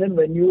happens, Dipanjan,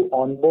 when you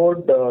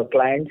onboard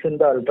clients in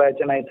the ultra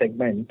HNI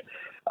segment,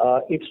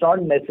 it's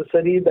not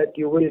necessary that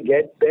you will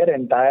get their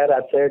entire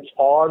assets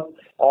or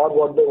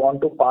what they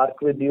want to park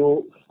with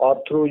you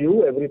or through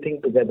you, everything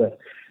together.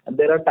 And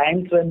there are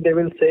times when they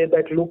will say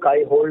that, look,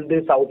 I hold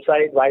this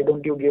outside, why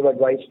don't you give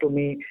advice to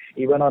me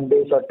even on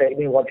this, or tell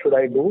me what should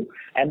I do?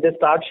 And they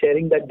start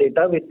sharing that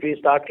data, which we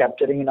start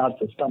capturing in our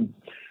system.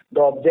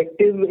 The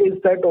objective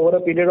is that over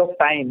a period of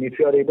time, if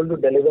you are able to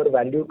deliver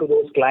value to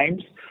those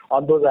clients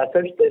on those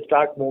assets, they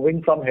start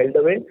moving from held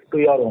away to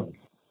your own.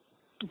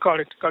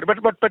 Got it.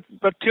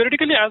 But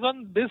theoretically, as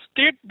on this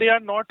date, they are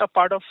not a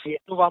part of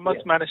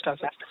Nuvama's managed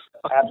assets.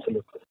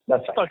 Absolutely.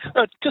 That's right.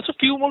 Sorry. Just a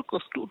few more,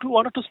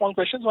 one or two small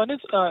questions. One is,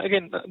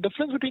 again, the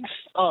difference between,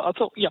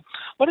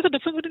 what is the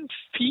difference between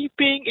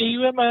fee-paying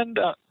AUM and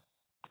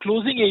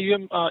closing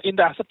AUM in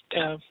the asset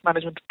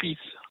management piece?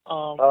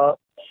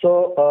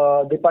 So,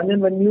 Dipanjan,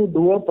 when you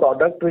do a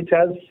product which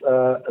has,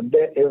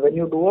 when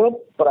you do a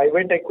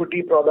private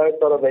equity product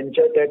or a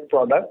venture debt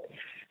product,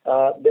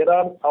 there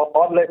are,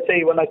 or let's say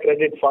even a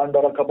credit fund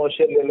or a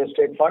commercial real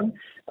estate fund,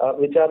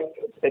 which are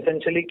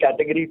essentially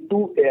category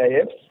 2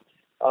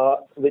 AIFs,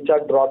 which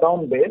are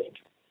drawdown based.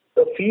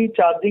 The fee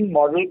charging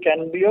model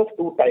can be of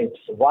 2 types.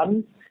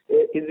 One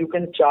is you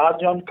can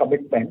charge on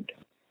commitment,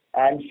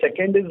 and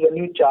second is when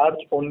you charge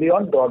only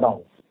on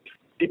drawdown.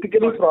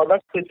 Typically,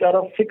 products which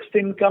are a fixed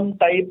income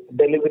type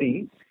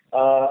delivery,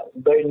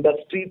 the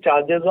industry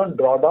charges on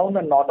drawdown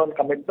and not on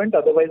commitment.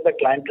 Otherwise, the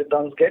client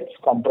returns gets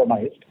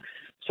compromised.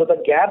 So the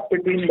gap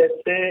between,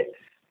 let's say,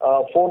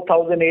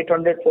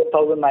 4,800,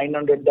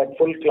 4,900, that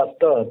full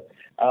cluster,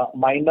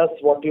 minus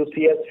what you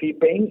see as fee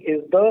paying,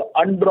 is the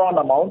undrawn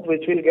amount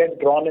which will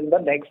get drawn in the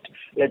next,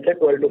 let's say,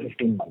 12 to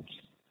 15 months.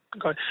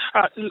 Got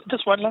it.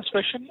 Just one last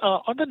question.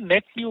 On the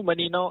net new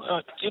money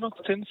now,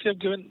 since you have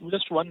given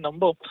just one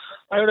number,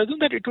 I would assume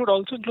that it would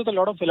also include a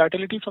lot of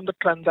volatility from the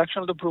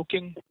transaction of the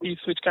broking piece,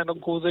 which kind of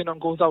goes in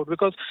and goes out.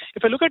 Because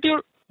if I look at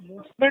your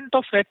movement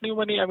of net new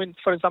money, I mean,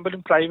 for example,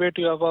 in private,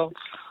 you have a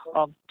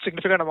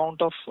significant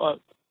amount of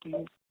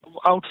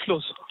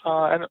outflows,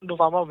 and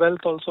Nuvama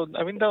Wealth also.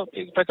 I mean,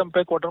 if I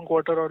compare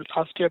quarter-on-quarter or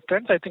last year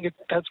trends, I think it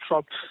has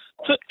dropped.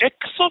 So, X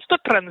of the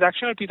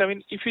transactional piece, I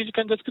mean, if you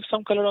can just give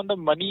some color on the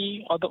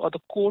money or the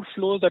core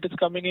flows that is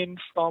coming in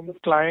from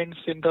clients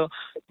in the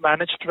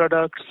managed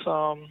products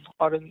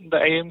or in the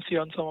AMC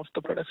on some of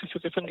the products, if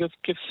you can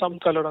give some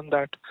color on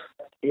that.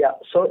 Yeah.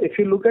 So if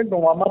you look at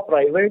Nuvama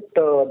Private,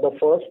 the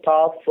first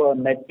half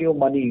net new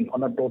money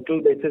on a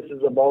total basis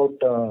is about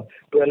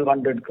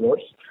 1,200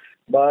 crores.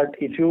 But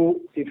if you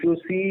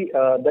see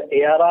the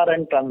ARR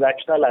and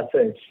transactional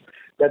assets,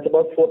 that's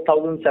about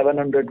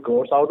 4,700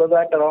 crores. Out of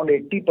that, around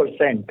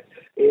 80%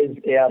 is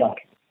ARR.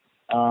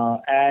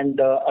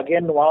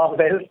 Again, Nuvama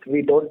Wealth,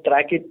 we don't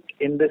track it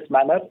in this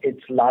manner.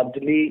 It's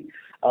largely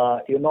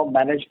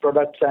managed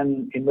products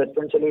and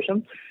investment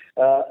solutions.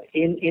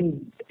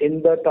 In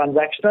the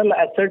transactional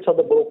assets or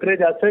the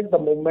brokerage assets, the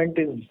movement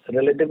is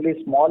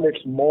relatively small.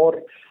 It's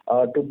more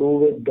to do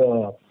with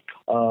the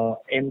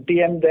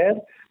MTM there.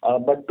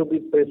 But to be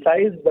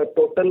precise, the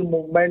total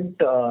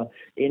movement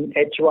in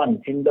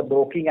H1 in the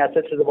broking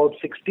assets is about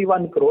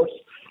 61 crores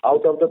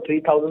out of the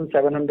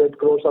 3,700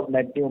 crores of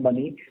net new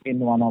money in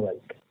Nuvama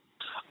Wealth.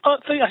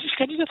 Sorry, Ashish,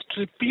 can you just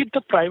repeat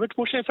the private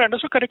portion? If I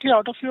understood correctly,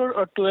 out of your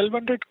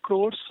 1,200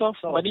 crores of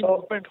money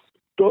movement?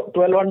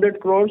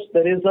 1,200 crores,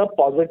 there is a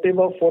positive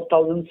of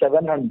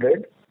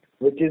 4,700,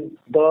 which is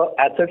the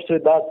assets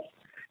with us,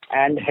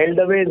 and held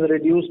away is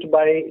reduced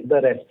by the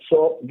rest.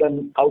 So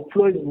the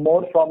outflow is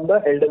more from the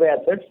held away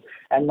assets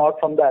and not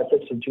from the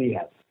assets which we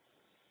have.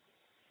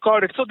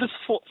 Got it. So this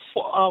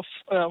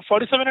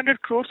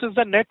 4,700 crores is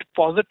the net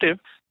positive.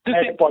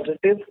 Net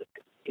positive,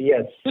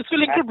 yes. This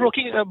will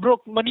include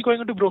money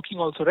going into broking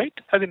also, right?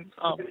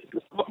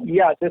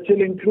 Yeah, this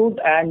will include,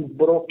 and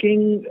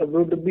broking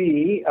would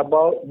be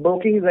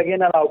broking is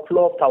again an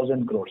outflow of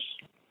 1,000 crores.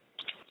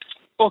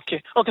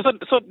 Okay.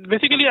 So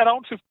basically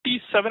around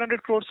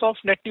 5,700 crores of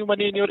net new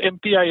money in your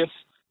MPIS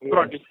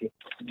broadly.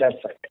 Yes,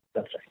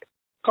 that's right.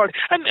 Got it.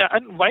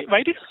 And why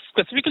did you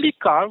specifically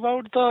carve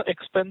out the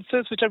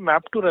expenses which are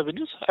mapped to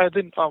revenues, as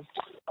in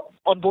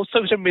on both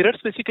sides, which are mirrors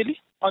basically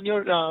on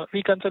your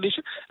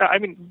reconciliation? I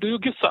mean, do you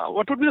give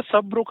what would be the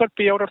sub-broker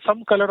payout or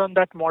some color on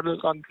that model,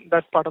 on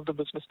that part of the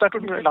business? That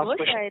would be my last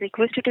question. I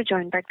request you to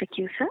join back the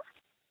queue, sir.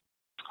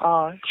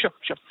 Sure.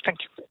 Thank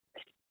you.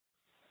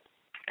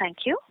 Thank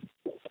you.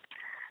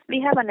 We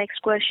have our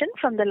next question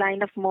from the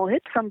line of Mohit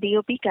from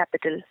BOP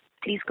Capital.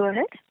 Please go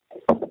ahead.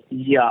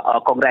 Yeah,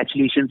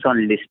 congratulations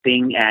on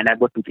listing, and I've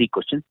got 2-3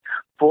 questions.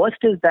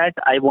 First is that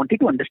I wanted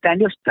to understand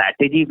your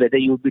strategy, whether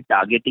you would be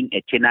targeting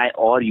HNI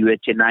or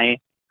UHNI,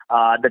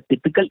 the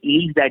typical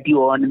yields that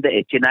you earn in the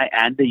HNI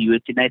and the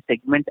UHNI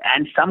segment,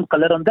 and some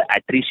color on the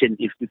attrition,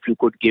 if you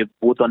could give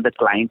both on the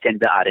clients and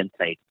the RM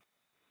side.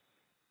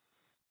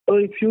 So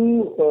if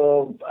you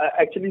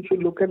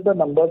look at the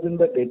numbers in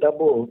the data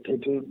book,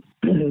 it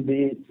will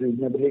be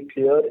reasonably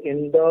clear.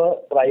 In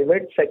the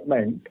private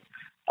segment,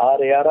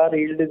 our ARR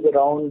yield is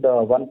around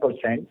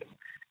 1%,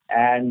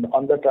 and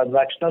on the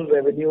transactional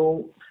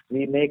revenue,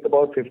 we make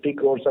about 50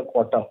 crores a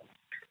quarter.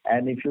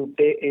 And if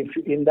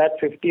in that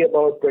 50,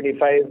 about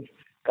 25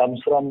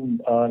 comes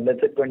from,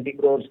 let's say 20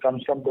 crores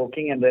comes from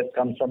broking, and rest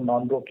comes from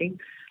non-broking.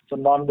 So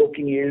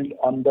non-broking yield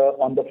on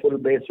the full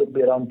base would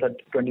be around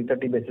 30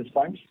 basis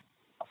points,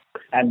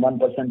 and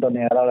 1% on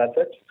ARR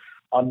assets.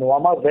 On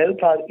Nuvama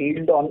Wealth, our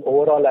yield on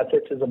overall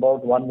assets is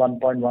about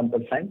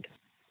 1.1%.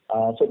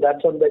 So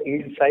that's on the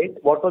yield side.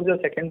 What was your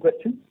second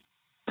question?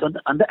 So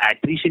on the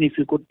attrition, if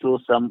you could throw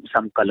some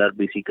color,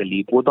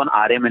 basically, both on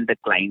RM and the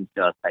client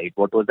side,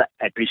 what was the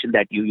attrition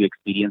that you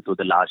experienced over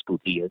the last 2-3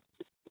 years?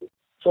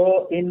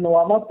 So in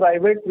Nuvama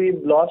Private,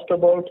 we've lost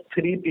about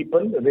 3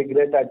 people,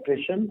 regret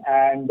attrition,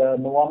 and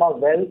Nuvama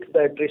Wealth,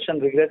 the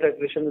regret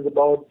attrition is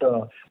about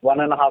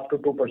 1.5 to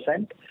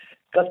 2%.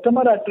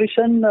 Customer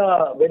attrition,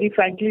 very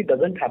frankly,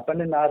 doesn't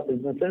happen in our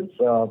businesses.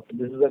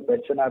 This is a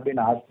question I've been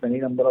asked many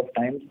number of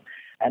times,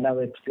 and I've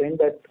explained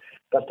that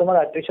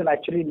customer attrition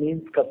actually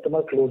means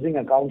customer closing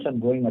accounts and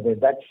going away.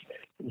 That's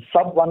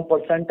sub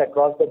 1%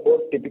 across the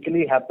board.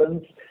 Typically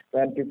happens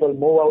when people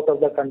move out of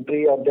the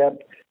country or they're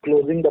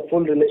closing the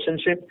full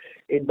relationship.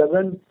 It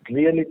doesn't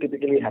really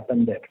typically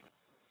happen there.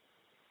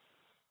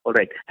 All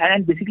right.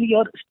 And basically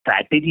your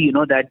strategy,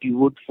 that you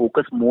would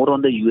focus more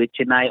on the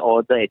UHNI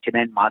or the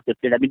HNI and mass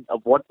affiliate. I mean,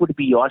 what would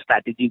be your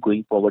strategy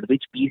going forward?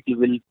 Which piece you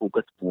will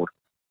focus more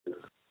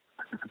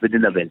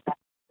within the wealth?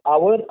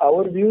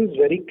 Our view is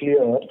very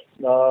clear.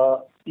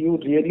 You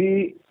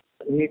really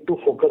need to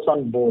focus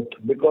on both,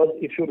 because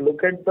if you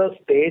look at the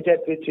stage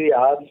at which we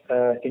are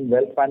in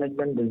wealth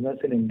management business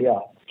in India,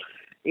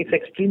 it's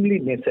extremely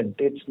nascent.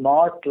 It's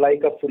not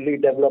like a fully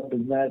developed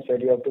business where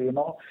you have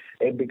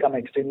to become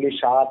extremely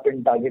sharp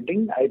in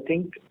targeting. I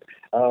think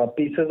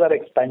pieces are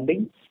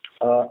expanding.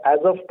 As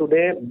of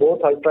today,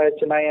 both Ultra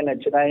HNI and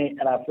HNI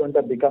and Affluent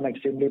have become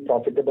extremely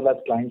profitable as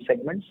client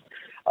segments.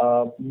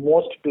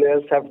 Most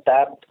players have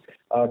tapped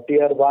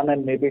Tier 1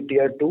 and maybe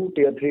Tier 2,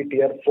 Tier 3,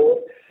 Tier 4.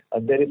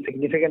 There is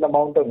significant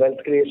amount of wealth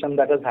creation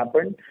that has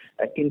happened.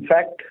 In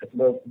fact,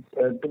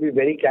 to be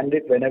very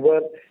candid, whenever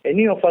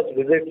any of us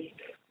visits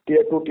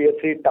Tier 2, Tier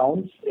 3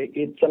 towns,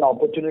 it's an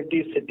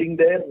opportunity sitting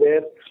there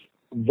where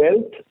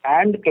wealth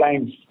and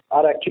clients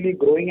are actually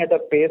growing at a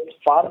pace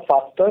far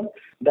faster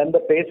than the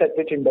pace at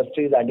which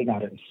industry is adding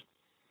RMs.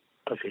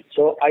 Okay.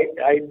 So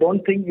I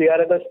don't think we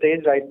are at a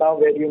stage right now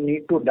where you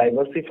need to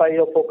diversify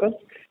your focus.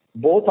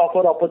 Both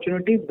offer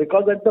opportunities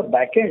because at the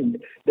back end,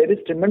 there is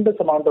tremendous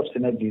amount of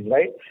synergies,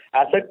 right?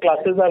 Asset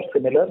classes are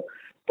similar.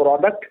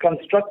 Product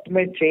construct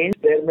may change.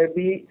 There may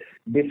be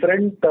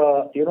different,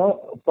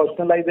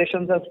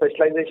 personalizations and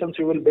specializations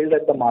you will build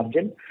at the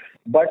margin,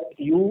 but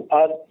you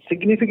are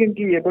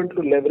significantly able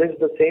to leverage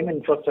the same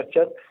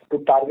infrastructure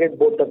to target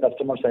both the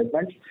customer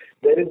segments.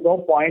 There is no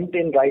point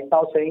in right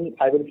now saying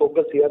I will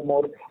focus here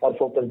more or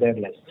focus there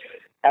less.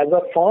 As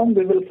a firm,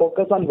 we will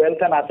focus on wealth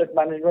and asset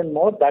management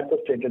more. That's the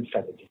stated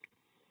strategy.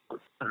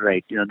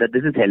 Right. That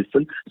this is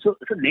helpful. So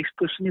next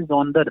question is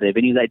on the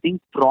revenues. I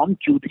think from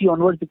Q3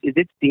 onwards, is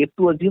it safe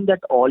to assume that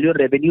all your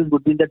revenues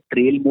would be in the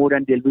trail mode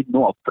and there will be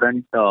no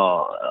upfront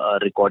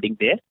recording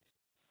there?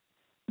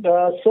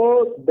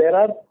 So there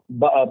are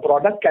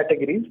product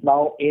categories.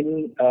 Now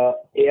in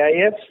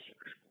AIFs,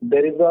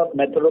 there is a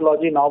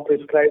methodology now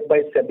prescribed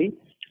by SEBI,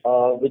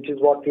 which is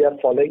what we are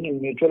following.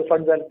 In mutual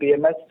funds and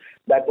PMS,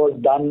 that was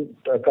done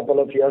a couple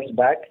of years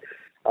back.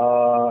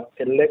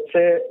 Let's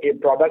say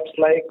products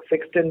like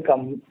fixed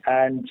income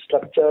and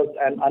structures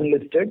and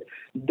unlisted,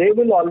 they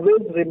will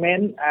always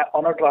remain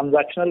on a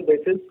transactional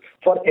basis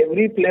for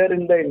every player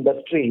in the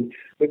industry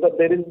because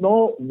there is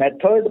no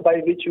method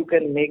by which you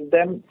can make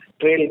them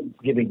trail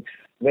giving.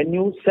 When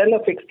you sell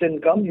a fixed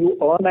income, you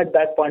earn at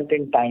that point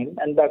in time,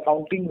 and the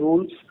accounting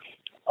rules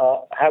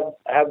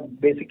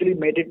have basically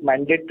made it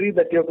mandatory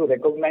that you have to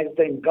recognize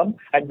the income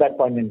at that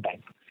point in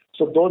time.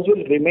 So those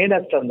will remain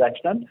as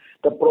transactional.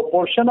 The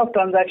proportion of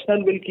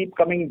transactional will keep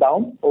coming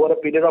down over a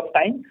period of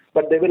time,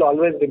 but they will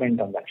always remain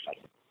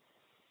transactional.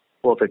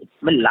 Perfect.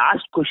 My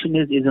last question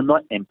is on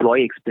the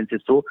employee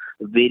expenses. So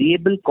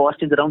variable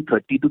cost is around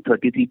 30 to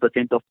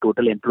 33% of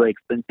total employee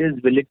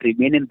expenses. Will it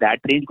remain in that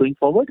range going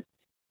forward?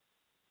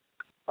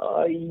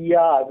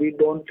 Yeah, we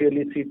don't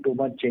really see too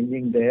much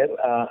changing there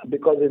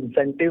because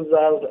incentives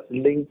are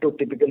linked to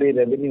typically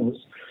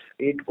revenues.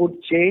 It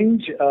could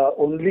change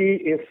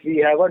only if we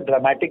have a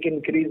dramatic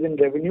increase in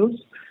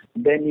revenues.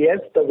 Then yes,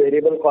 the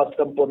variable cost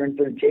component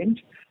will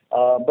change,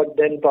 but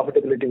then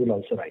profitability will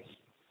also rise.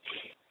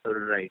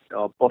 Right.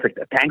 Perfect.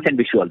 Thanks and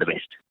wish you all the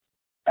best.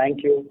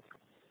 Thank you.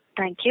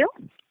 Thank you.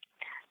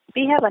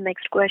 We have our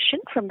next question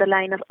from the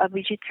line of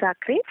Abhijit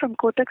Sakre from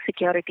Kotak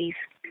Securities.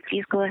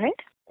 Please go ahead.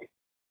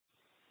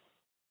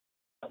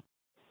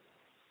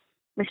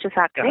 Mr.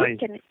 Sakre,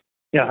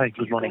 hi,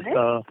 good morning.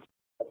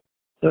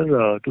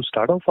 Sir, to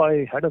start off,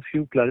 I had a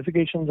few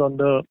clarifications on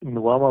the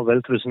Nuvama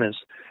wealth business.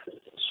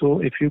 So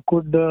if you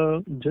could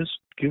just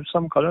give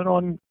some color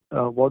on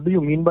what do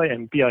you mean by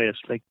MPIS,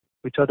 like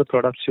which are the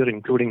products you're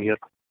including here?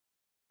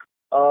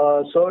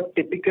 So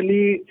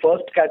typically,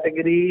 first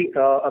category,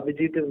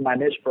 Abhijit, is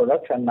managed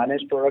products, and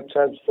managed products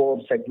has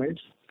 4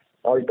 segments: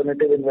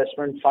 alternative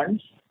investment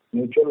funds,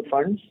 mutual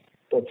funds,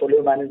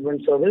 portfolio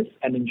management service,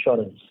 and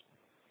insurance.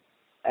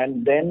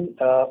 And then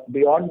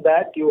beyond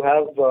that, you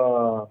have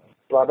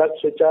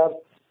products which are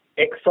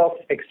of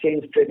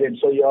exchange traded.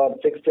 So your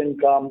fixed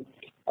income,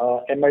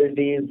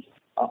 MLDs,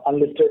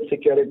 unlisted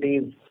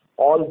securities,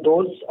 all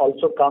those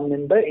also come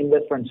in the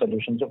investment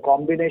solution. So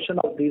combination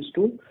of these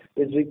two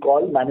is we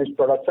call managed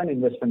products and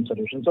investment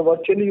solutions. So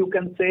virtually you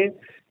can say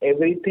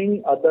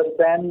everything other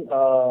than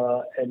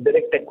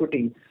direct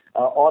equity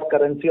or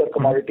currency or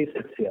commodity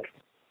sits here.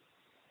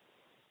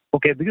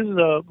 Okay,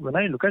 because when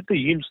I look at the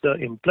yields, the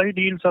implied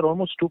yields are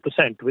almost 2%,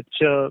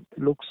 which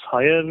looks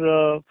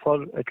higher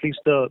for at least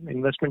the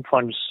investment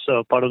funds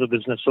part of the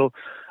business. So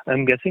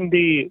I'm guessing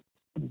the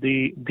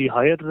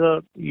higher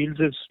yields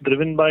is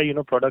driven by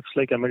products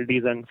like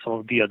MLDs and some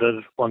of the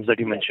other ones that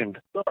you mentioned.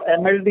 So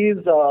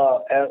MLDs,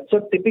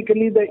 so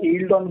typically the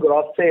yield on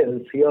gross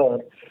sales here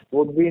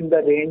would be in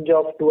the range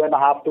of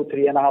 2.5 to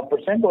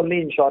 3.5%.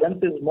 Only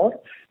insurance is more,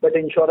 but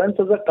insurance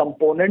is a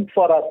component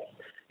for us.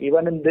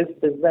 Even in this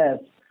business,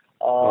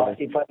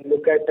 if I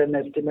look at an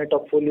estimate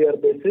of full year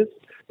basis,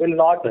 will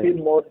not be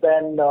more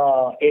than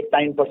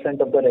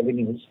 8-9% of the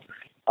revenues.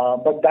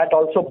 But that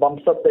also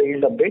bumps up the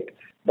yield a bit.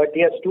 But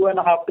yes,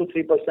 2.5 to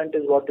 3%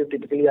 is what you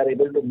typically are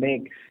able to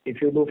make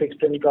if you do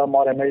fixed income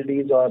or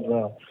MLDs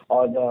or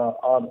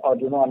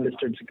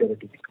unlisted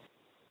securities.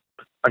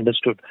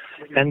 Understood.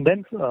 And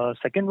then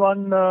second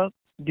one,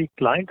 the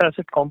client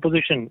asset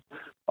composition,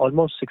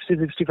 almost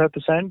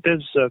 60-65%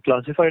 is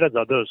classified as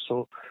others.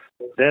 So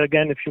there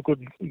again, if you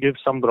could give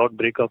some broad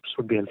breakups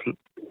would be helpful.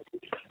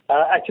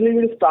 Actually,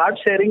 we'll start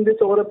sharing this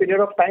over a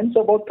period of time.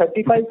 So about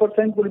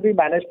 35% will be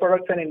managed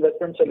products and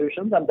investment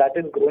solutions, and that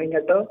is growing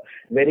at a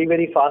very,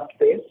 very fast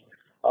pace.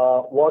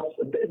 What's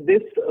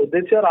this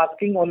you're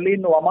asking only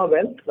Nuvama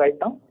Wealth right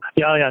now?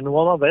 Yeah,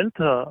 Nuvama Wealth,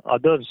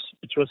 others,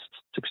 which was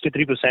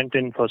 63%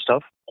 in first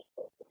half.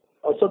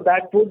 So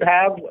that would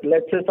have,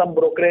 let's say, some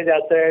brokerage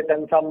asset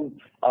and some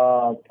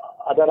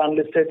other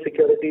unlisted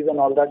securities and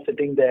all that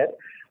sitting there.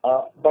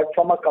 But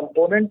from a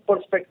component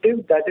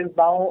perspective, that is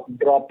now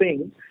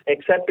dropping,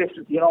 except if,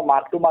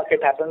 mark to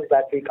market happens,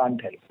 that we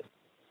can't help.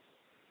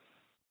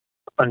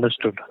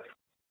 Understood.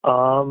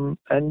 And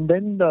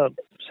then the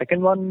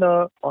second one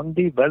on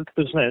the wealth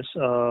business,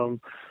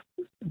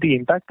 the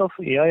impact of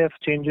AIF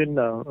change in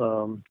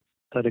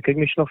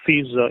recognition of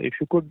fees, if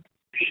you could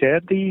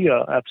share the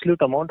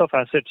absolute amount of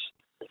assets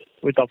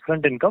with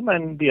upfront income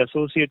and the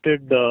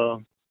associated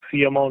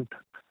fee amount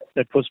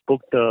that was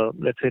booked,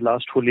 let's say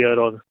last full year,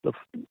 or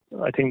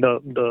I think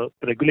the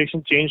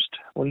regulation changed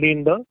only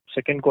in the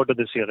second quarter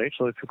this year, right?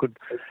 So if you could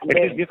at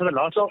least give for the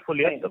last full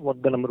year,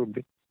 what the number would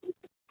be.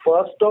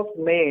 1st of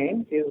May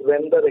is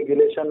when the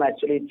regulation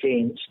actually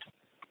changed.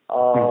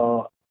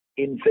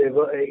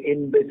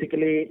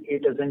 Basically,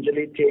 it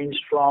essentially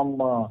changed from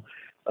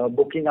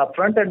booking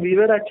upfront, and we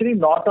were actually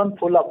not on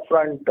full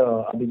upfront,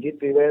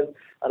 Abhijit. We were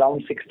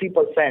around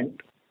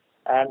 60%,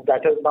 and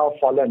that has now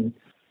fallen.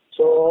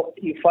 So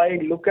if I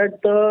look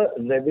at the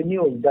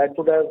revenues, that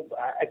would have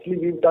actually,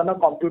 we've done a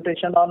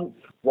computation on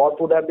what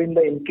would have been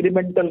the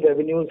incremental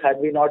revenues had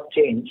we not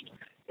changed.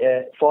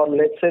 For,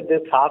 let's say,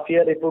 this half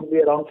year, it would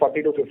be around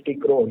 40 to 50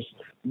 crores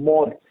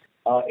more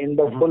in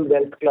the full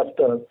wealth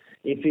cluster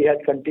if we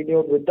had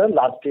continued with the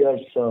last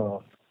year's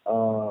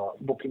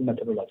booking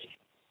methodology.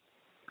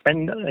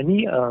 And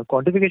any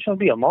quantification of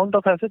the amount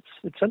of assets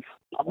itself?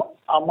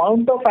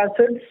 Amount of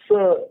assets,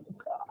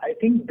 I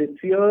think this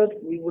year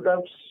we would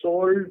have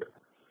sold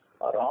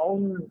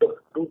around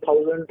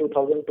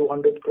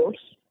 2,200 crores.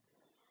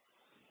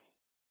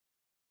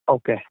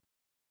 Okay.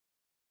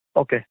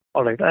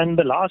 All right. And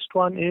the last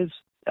one is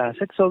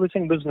asset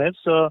servicing business.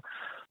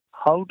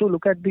 How to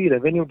look at the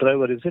revenue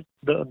driver? Is it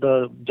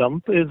the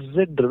jump? Is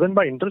it driven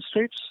by interest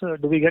rates?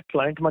 Do we get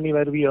client money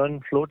where we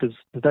earn float? Is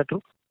that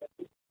true?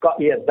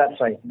 Yes,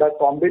 that's right. The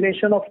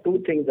combination of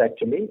two things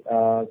actually,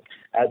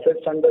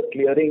 assets under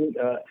clearing.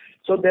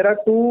 So there are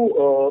two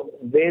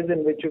ways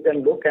in which you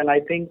can look, and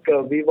I think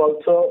we've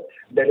also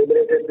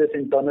deliberated this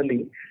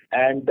internally,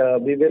 and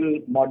we will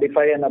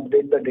modify and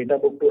update the data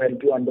book to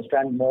help you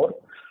understand more.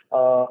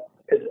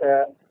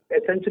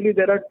 Essentially,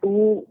 there are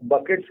two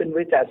buckets in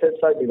which assets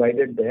are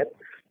divided there.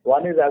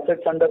 One is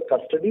assets under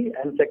custody,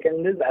 and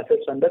second is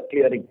assets under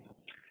clearing.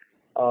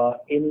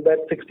 In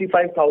that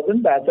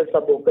 65,000, the assets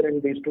are broken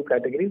in these two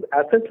categories.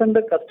 Assets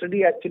under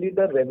custody, actually,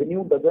 the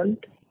revenue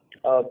doesn't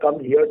come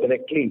here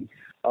directly.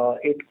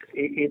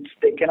 It's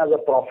taken as a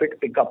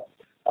profit pickup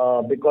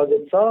because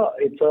it's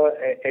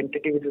a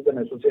entity which is an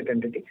associate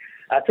entity.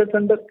 Assets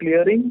under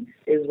clearing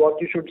is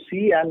what you should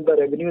see, and the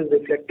revenue is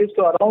reflective.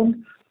 So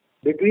around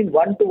between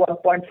 1 to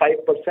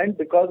 1.5%,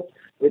 because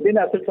within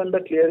assets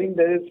under clearing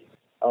there is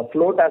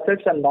float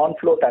assets and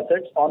non-float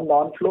assets. On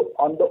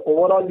the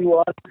overall you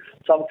earn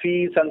some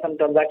fees and some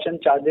transaction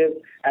charges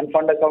and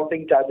fund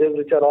accounting charges,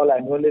 which are all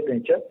annual in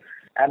nature.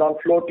 And on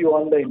float you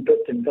earn the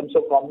interest income.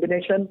 So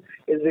combination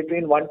is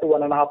between 1 to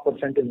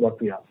 1.5% is what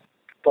we have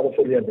for the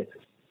full year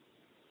basis.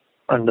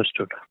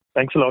 Understood.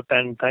 Thanks a lot,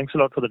 and thanks a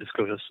lot for the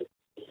disclosures.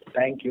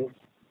 Thank you.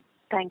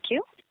 Thank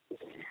you.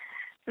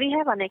 We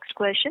have our next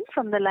question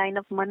from the line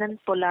of Manan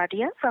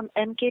Poladia from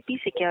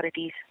MKP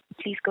Securities.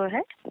 Please go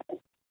ahead.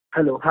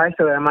 Hello. Hi,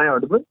 sir. Am I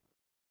audible?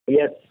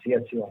 Yes,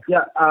 you are.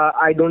 Yeah,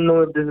 I don't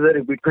know if this is a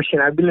repeat question.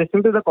 I've been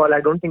listening to the call.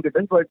 I don't think it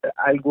is, but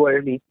I'll go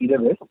ahead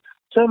either way.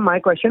 So my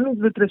question is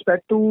with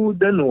respect to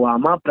the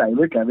Nuvama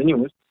private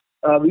revenues.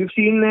 We've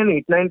seen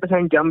an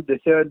 8-9% jump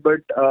this year, but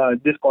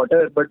this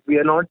quarter, but we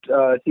are not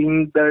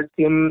seeing the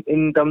same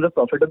in terms of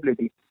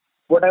profitability.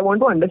 What I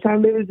want to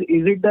understand is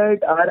it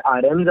that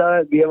our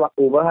RMs we have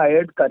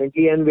overhired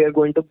currently, and we are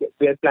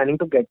planning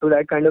to get to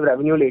that kind of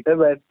revenue later,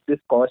 where this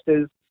cost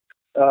is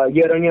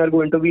year on year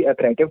going to be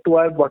accretive to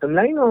our bottom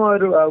line,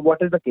 or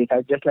what is the case?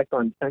 I'd just like to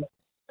understand.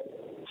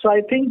 So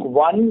I think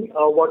one,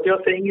 what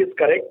you're saying is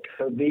correct.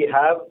 We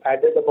have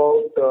added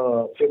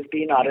about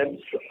 15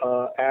 RMs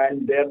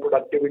and their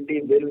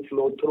productivity will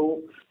flow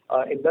through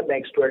in the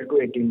next 12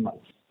 to 18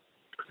 months.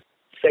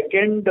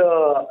 Second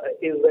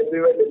is that we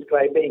were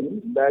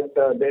describing that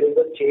there is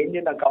a change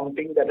in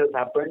accounting that has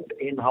happened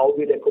in how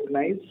we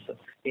recognize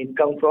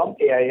income from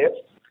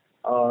AIFs,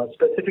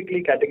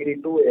 specifically category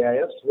 2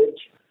 AIFs, which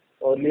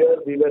earlier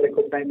we were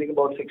recognizing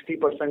about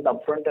 60%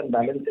 upfront and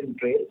balance in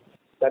trail.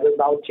 That has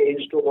now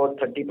changed to about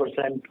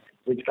 30%,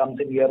 which comes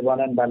in year one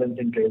and balance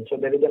in trail. So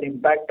there is an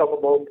impact of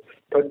about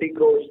 30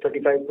 crores,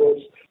 35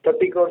 crores,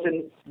 30 crores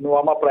in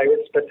Nuvama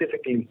Private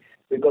specifically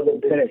because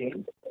of this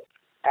change.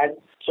 And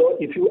so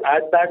if you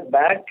add that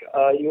back,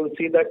 you'll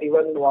see that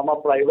even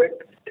Nuvama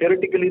Private,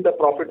 theoretically the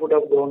profit would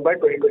have grown by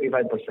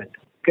 20-25%.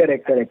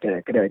 Correct.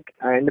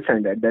 I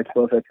understand that. That's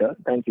perfect, sir.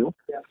 Thank you.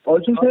 Yeah.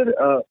 Also,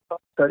 sir,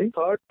 sorry?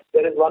 Third,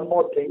 there is one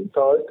more thing.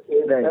 Third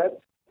is that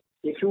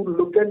if you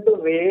look at the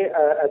way,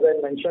 as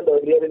I mentioned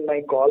earlier in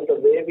my call, the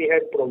way we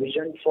had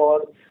provisioned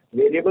for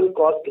variable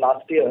cost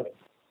last year,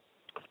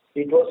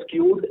 it was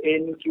skewed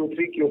in Q3,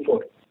 Q4.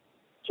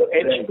 So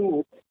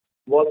H2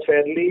 was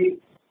fairly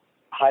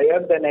higher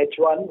than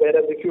H1,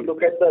 whereas if you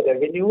look at the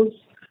revenues,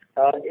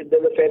 they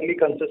were fairly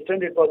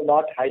consistent. It was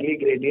not highly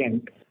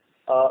gradient.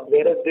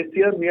 Whereas this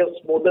year we have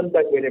smoothened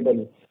that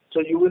variable.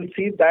 So you will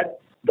see that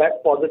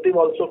positive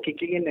also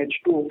kicking in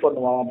H2 for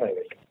Nuvama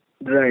Private.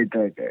 Right.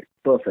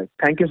 Perfect.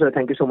 Thank you, sir.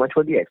 Thank you so much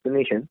for the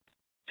explanation.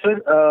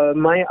 Sir,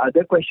 my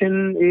other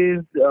question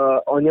is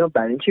on your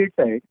balance sheet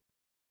side.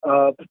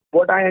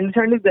 What I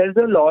understand is there's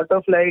a lot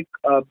of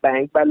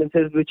bank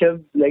balances which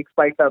have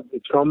spiked up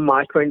from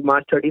March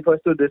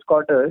 31st to this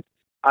quarter.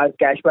 Our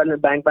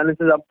bank balance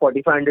is up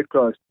 4,500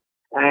 crores,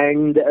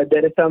 and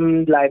there is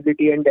some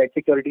liability and debt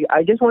security.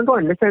 I just want to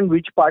understand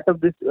which part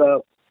of the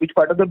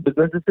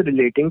business this is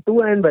relating to,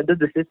 and whether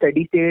this is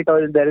steady state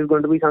or there is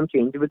going to be some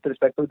change with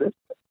respect to this.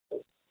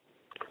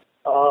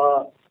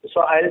 So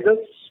I'll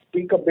just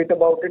speak a bit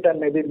about it, and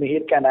maybe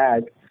Mihir can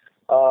add.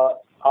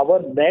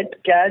 Our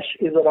net cash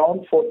is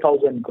around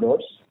 4,000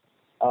 crores.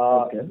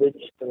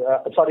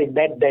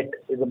 Net debt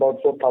is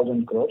about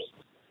 4,000 crores.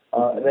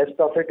 Rest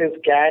of it is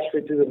cash,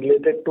 which is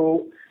related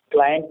to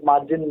client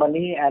margin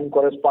money and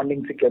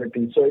corresponding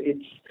security. So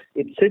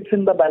it sits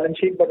in the balance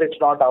sheet, but it's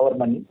not our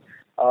money.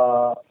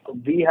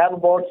 We have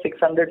about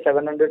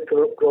 600-700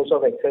 crores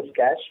of excess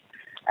cash,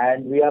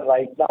 and we are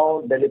right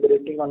now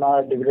deliberating on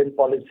our dividend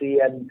policy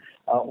and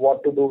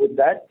what to do with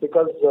that.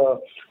 Because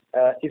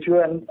if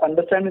you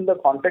understand, in the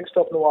context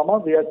of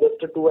Nuvama, we are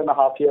just a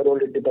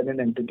 2.5-year-old independent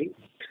entity.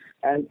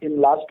 And in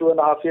last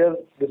 2.5 years,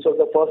 this was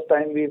the first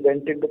time we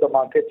went into the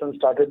markets and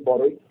started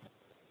borrowing.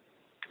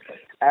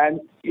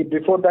 And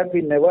before that,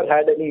 we never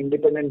had any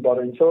independent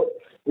borrowing. So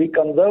we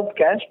conserved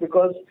cash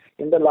because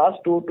in the last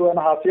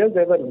 2.5 years,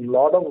 there were a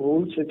lot of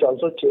rules which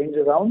also changed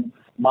around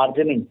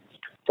margining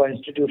for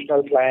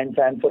institutional clients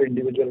and for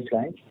individual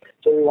clients.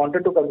 So we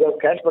wanted to conserve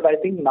cash, but I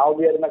think now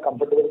we are in a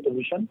comfortable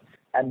position,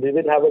 and we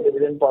will have a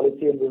dividend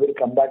policy, and we will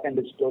come back and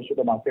disclose to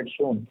the market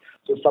soon.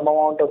 So some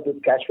amount of this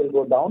cash will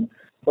go down.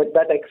 But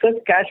that excess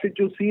cash which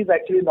you see is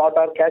actually not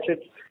our cash,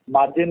 it's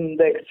margin in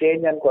the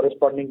exchange and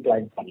corresponding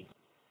client money.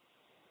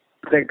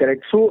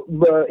 Correct. So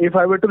if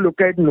I were to look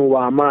at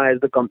Nuvama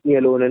as the company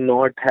alone and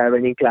not have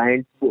any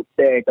client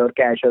debt or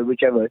cash or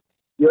whichever,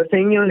 you're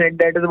saying your net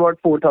debt is about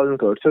 4,000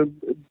 crores. So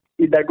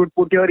that would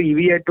put your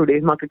EV at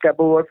today's market cap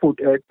over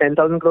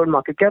 10,000 crore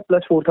market cap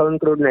plus 4,000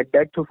 crore net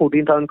debt, so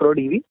 14,000 crore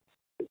EV. Is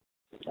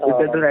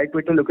that the right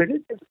way to look at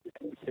it?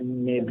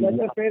 Maybe.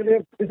 That's a fair way.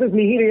 This is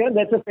Mihir here.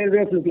 That's a fair way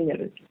of looking at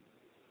it.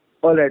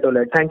 All right.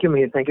 Thank you,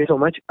 Mihir. Thank you so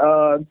much.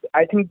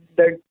 I think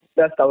that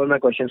does cover my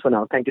questions for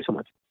now. Thank you so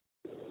much.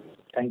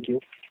 Thank you.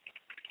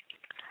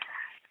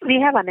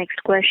 We have our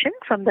next question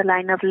from the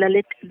line of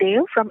Lalit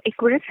Deo from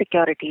Equirus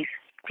Securities.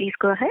 Please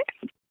go ahead.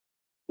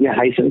 Yeah,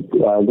 hi sir.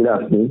 Good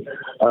afternoon.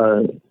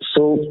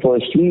 So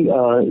firstly,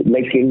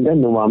 in the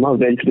Nuvama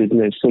Wealth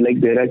business, so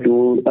there are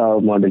two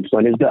models.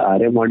 One is the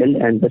RM model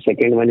and the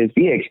second one is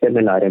the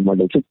external RM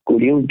model. So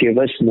could you give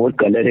us more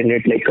color in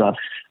it,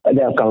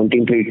 the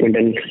accounting treatment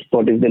and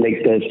what is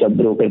the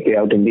sub-broker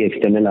payout in the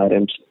external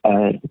RMs?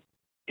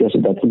 So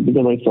that would be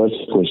my first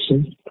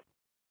question.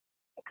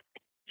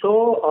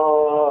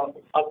 So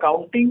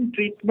accounting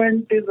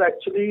treatment is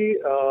actually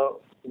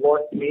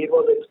what Mihir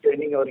was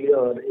explaining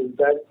earlier, is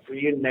that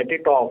we net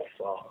it off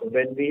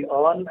when we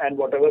earn, and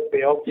whatever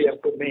payoff we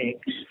have to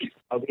make,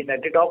 we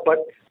net it off. But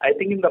I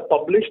think in the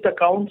published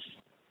accounts,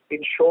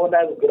 it's shown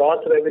as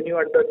gross revenue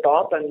at the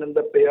top, and then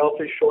the payoff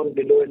is shown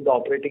below in the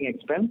operating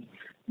expense.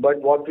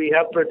 But what we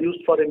have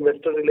produced for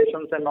investor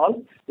relations and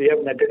all, we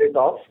have netted it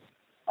off.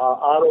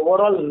 Our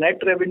overall net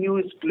revenue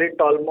is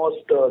split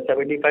almost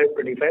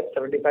 75-25.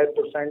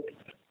 75%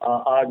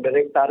 are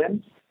direct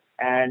RMs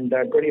and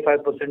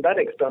 25% are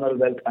external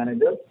wealth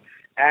managers.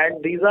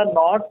 And these are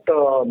not,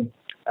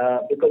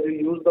 because you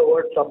use the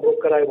word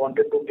sub-broker, I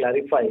wanted to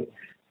clarify.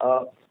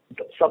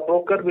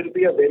 Sub-broker will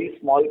be a very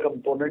small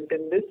component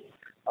in this.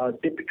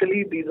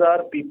 Typically, these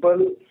are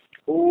people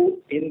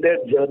who in their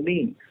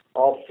journey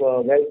of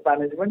wealth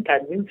management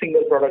had been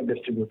single product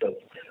distributors.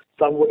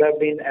 Some would have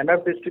been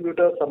MF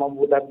distributors, some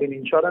would have been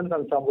insurance,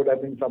 and some would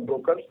have been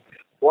sub-brokers.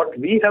 What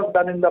we have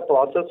done in the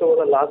process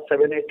over the last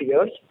 7-8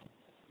 years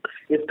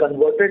is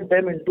converted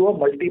them into a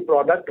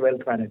multi-product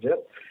wealth manager.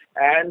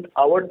 And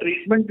our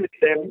treatment with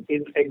them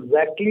is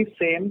exactly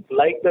same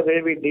like the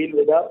way we deal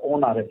with our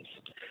own RMs.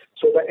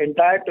 So the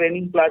entire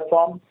training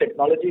platform,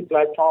 technology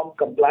platform,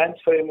 compliance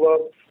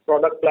framework,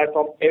 product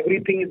platform,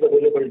 everything is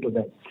available to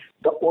them.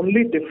 The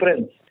only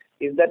difference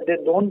is that they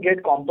don't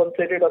get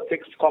compensated or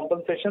fixed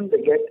compensation.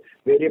 They get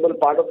variable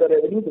part of the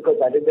revenue because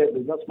that is their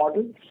business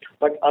model.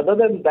 But other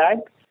than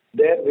that,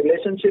 their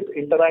relationship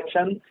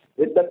interaction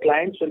with the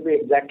clients will be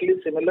exactly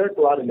similar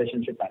to our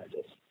relationship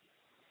managers.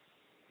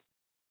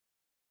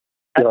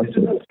 And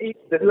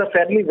this is a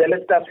fairly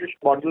well-established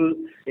model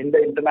in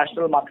the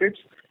international markets.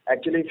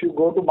 Actually, if you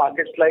go to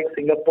markets like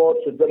Singapore,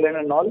 Switzerland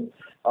and all,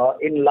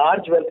 in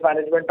large wealth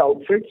management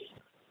outfits,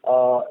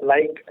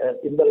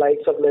 in the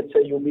likes of, let's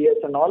say,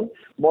 UBS and all,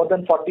 more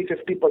than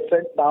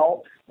 40-50%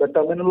 now. The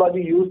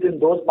terminology used in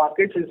those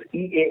markets is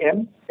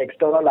EAM,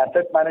 External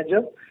Asset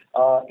Manager.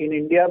 In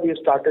India, we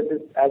started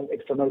this as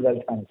External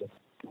Wealth Manager.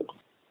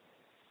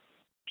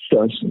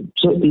 Sure.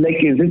 So,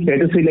 like, is it fair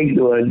to say, like,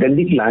 then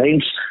the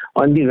clients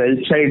on the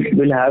wealth side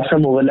will have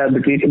some overlap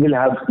between,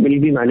 will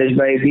be managed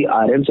by the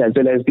RMs as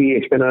well as the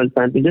external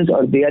managers,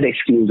 or they are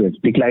exclusive?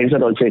 The clients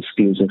are also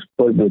exclusive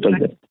for both of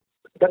them.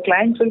 The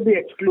clients will be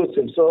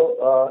exclusive.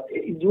 So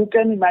you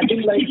can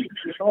imagine, like,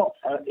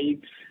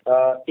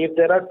 if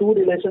there are two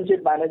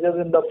relationship managers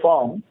in the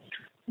firm,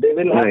 they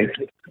will have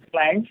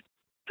clients.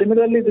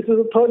 Similarly, this is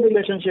a third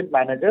relationship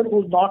manager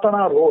who's not on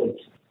our rolls.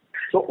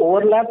 So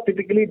overlap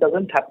typically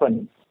doesn't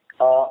happen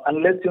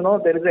unless,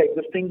 there is an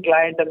existing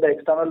client and the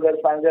external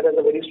wealth manager has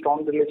a very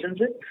strong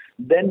relationship.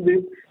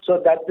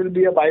 So that will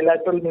be a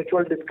bilateral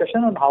mutual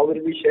discussion on how will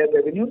we share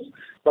revenues.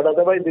 But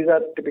otherwise, these are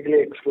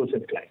typically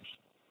exclusive clients.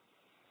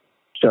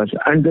 Sure.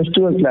 And just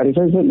to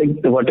clarify, so,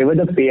 like, whatever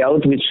the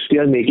payout which we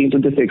are making to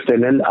this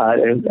external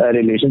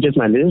relationship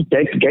managers,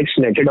 that gets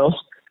netted off,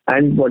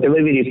 and whatever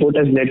we report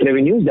as net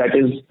revenues, that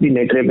is the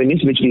net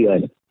revenues which we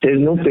earn. There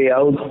is no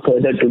payout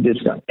further to this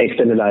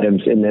external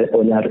RMs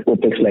on our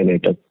OPEX line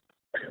item.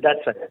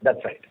 That's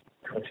right.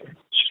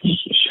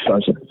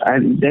 Sure, sir.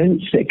 And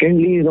then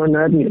secondly is on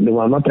our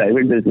Nuvama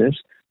private business.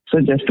 So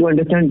just to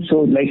understand, so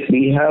like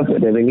we have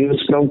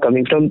revenues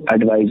coming from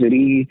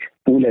advisory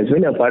pool as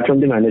well, apart from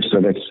the managed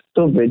products.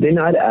 So within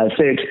our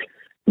assets,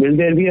 will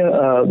there be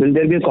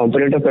a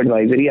component of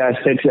advisory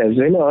assets as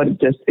well, or is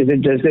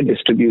it just the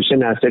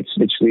distribution assets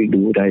which we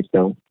do right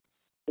now?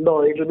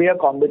 No, it will be a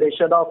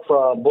combination of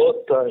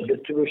both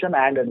distribution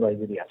and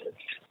advisory assets.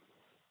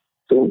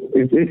 So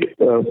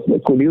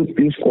could you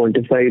please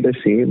quantify the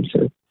same,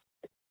 sir?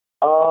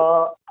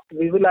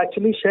 We will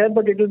actually share,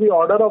 but it will be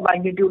order of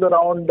magnitude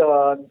around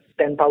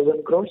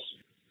 10,000 crores.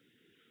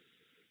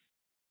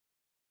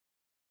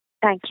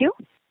 Thank you.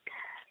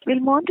 We'll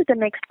move on to the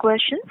next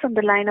question from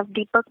the line of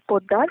Deepak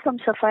Poddar from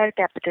Sapphire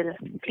Capital.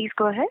 Please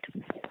go ahead.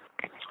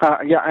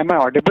 Am I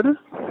audible?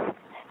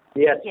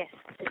 Yes.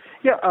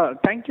 Yeah,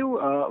 thank you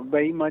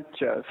very much,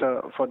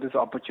 sir, for this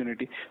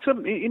opportunity. So,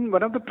 in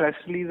one of the press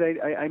releases,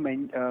 I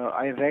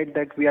read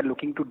that we are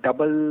looking to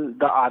double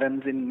the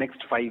RMs in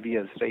next 5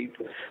 years, right?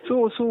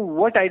 So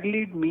what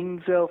ideally it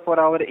means for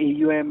our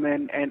AUM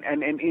and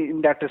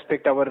in that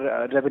respect,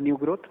 our revenue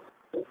growth?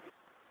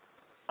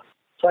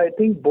 So I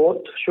think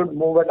both should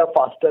move at a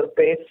faster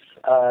pace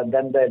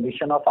than the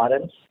addition of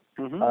RMs.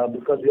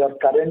 Because your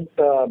current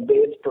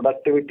base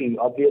productivity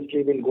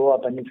obviously will go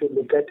up. And if you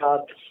look at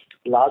our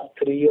last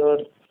 3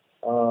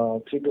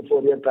 to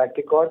 4 year track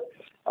record,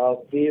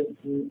 we've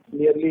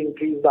nearly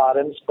increased the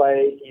RMs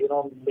by,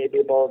 maybe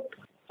about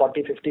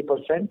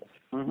 40-50%.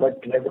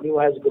 But revenue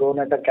has grown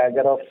at a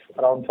CAGR of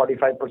around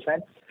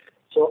 45%.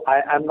 So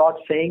I'm not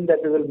saying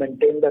that we will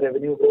maintain the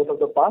revenue growth of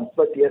the past,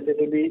 but yes, it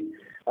will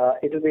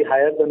be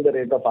higher than the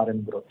rate of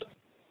RM growth.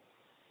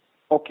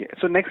 Okay,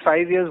 so next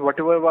 5 years,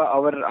 whatever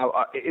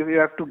if we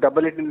have to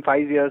double it in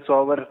 5 years, so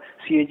our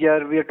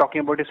CAGR we are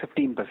talking about is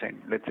 15%,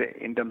 let's say,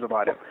 in terms of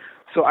RM.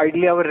 So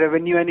ideally, our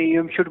revenue and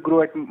AUM should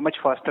grow at much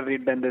faster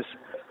rate than this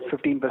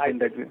 15%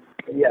 that we.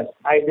 Yes,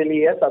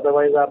 ideally yes.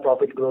 Otherwise, our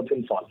profit growth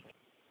will fall.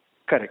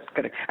 Correct.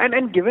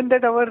 And given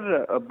that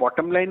our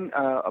bottom line,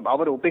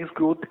 our OPEX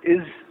growth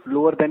is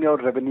lower than your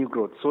revenue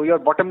growth, so your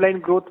bottom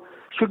line growth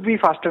should be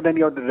faster than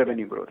your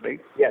revenue growth, right?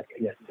 Yes.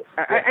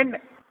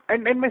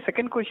 And my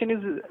second question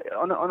is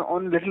on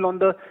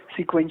the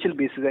sequential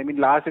basis. I mean,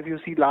 if you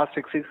see last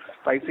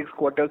 5-6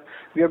 quarters,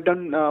 we have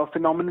done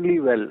phenomenally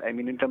well. I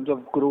mean, in terms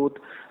of growth,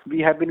 we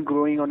have been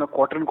growing on a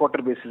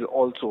quarter-on-quarter basis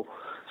also.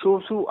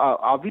 So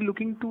are we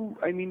looking to,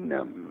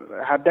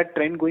 have that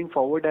trend going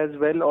forward as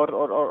well,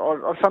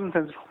 or some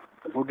sense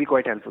would be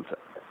quite helpful, sir?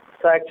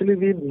 So actually,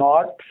 we've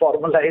not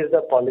formalized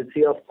a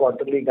policy of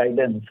quarterly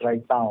guidance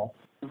right now.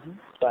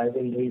 So I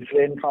will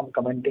refrain from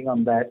commenting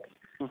on that.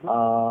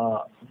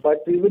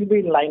 But we will be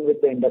in line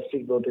with the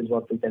industry growth is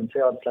what we can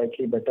say, or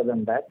slightly better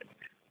than that.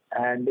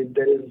 And if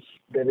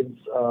there is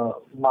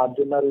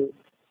marginal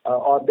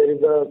or there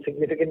is a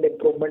significant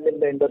improvement in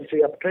the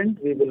industry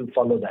uptrend, we will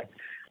follow that.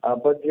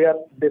 But we are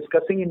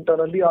discussing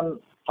internally on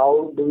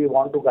how do we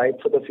want to guide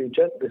for the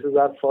future. This is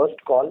our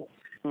first call,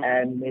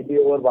 and maybe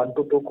over 1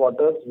 to 2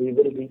 quarters we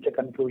will reach a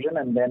conclusion,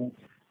 and then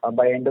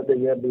by end of the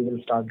year we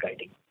will start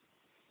guiding.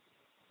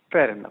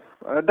 Fair enough.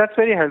 That's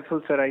very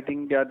helpful, sir. I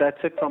think that's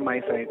it from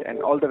my side,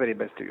 and all the very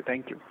best to you.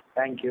 Thank you.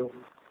 Thank you.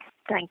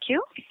 Thank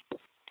you.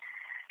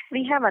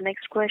 We have our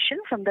next question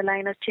from the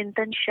line of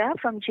Chintan Shah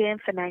from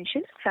JM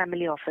Financial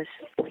Family Office.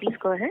 Please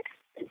go ahead.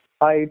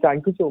 Hi,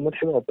 thank you so much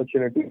for the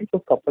opportunity. So,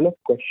 a couple of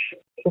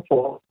questions.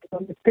 So,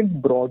 first, can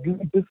broadly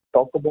just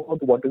talk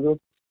about what is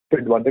the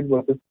advantage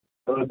versus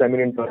in terms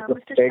of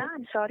Mr. Shah,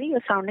 I'm sorry,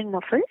 you're sounding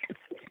muffled.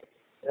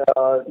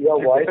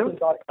 Your voice is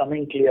not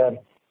coming clear.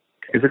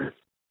 Is it?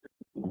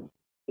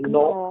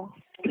 No.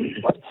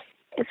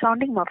 You're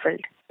sounding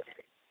muffled.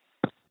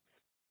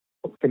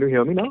 Can you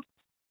hear me now?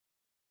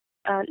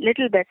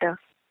 Little better.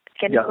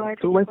 Can you go ahead?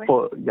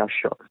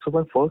 Sure. So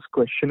my first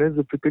question is,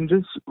 if you can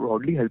just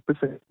broadly help us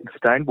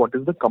understand what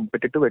is the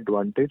competitive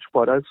advantage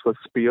for us for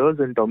peers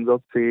in terms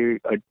of, say,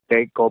 a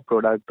tech or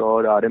product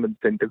or RM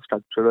incentive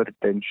structure or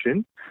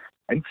retention.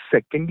 And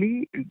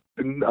secondly,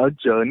 in our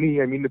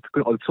journey, I mean, if you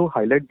could also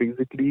highlight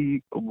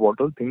basically what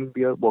are things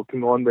we are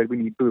working on where we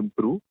need to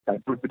improve,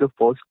 that would be the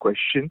first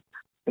question.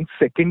 And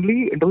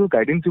secondly, in terms of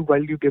guidance,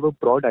 while you gave a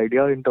broad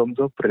idea in terms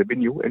of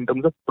revenue, in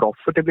terms of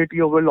profitability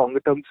over longer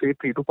term, say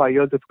 3 to 5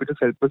 years, if you could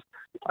just help us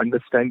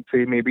understand,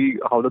 say, maybe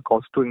how the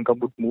cost to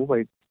income would move,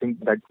 I think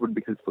that would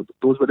be helpful.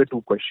 Those were the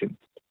two questions.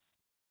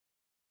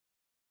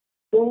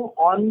 So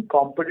on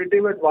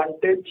competitive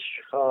advantage,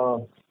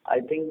 I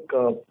think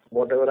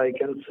whatever I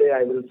can say,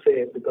 I will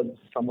say, because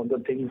some of the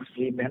things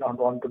we may not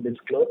want to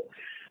disclose.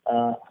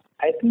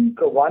 I think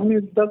one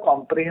is the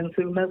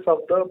comprehensiveness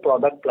of the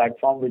product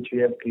platform which we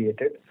have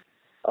created,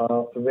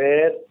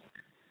 where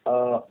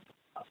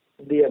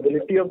the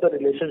ability of the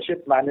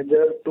relationship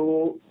manager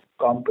to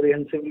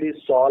comprehensively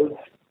solve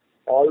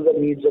all the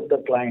needs of the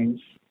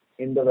clients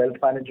in the wealth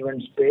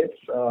management space.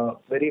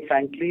 Very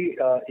frankly,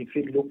 if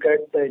you look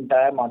at the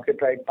entire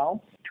market right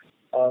now,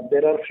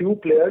 there are few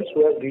players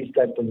who have reached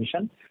that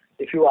position.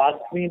 If you ask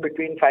me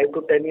between 5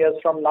 to 10 years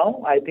from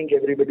now, I think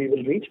everybody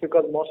will reach,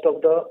 because most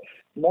of the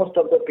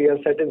peer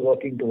set is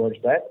working towards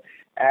that.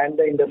 And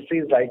the industry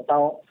is right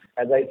now,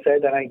 as I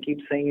said, and I keep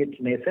saying it's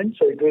nascent,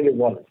 so it will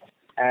evolve.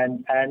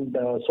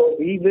 So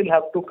we will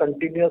have to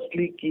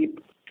continuously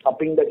keep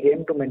upping the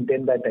game to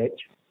maintain that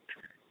edge.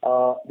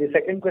 The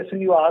second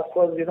question you asked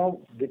was,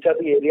 which are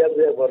the areas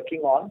we are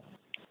working on.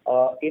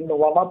 In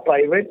Nuvama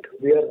Private,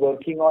 we are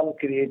working on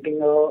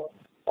creating a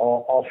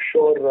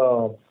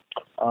offshore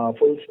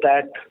full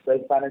stack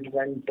wealth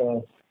management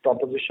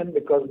proposition,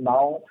 because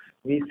now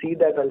we see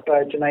that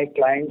ultra HNI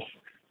clients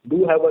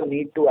do have a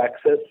need to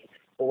access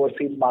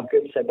overseas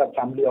markets, set up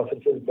family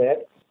offices there.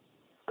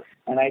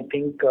 And I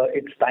think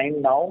it's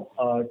time now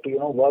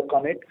to work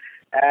on it.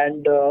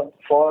 And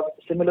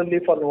similarly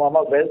for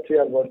Nuvama Wealth, we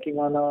are working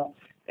on a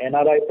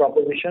NRI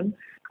proposition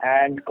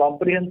and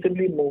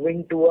comprehensively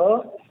moving to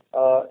a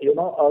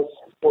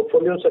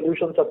portfolio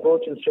solutions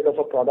approach instead of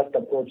a product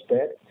approach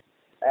there.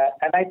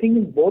 And I think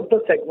in both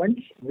the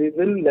segments, we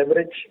will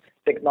leverage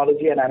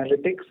technology and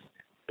analytics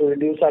to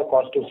reduce our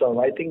cost to serve.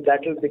 I think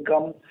that will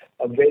become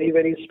a very,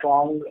 very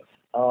strong,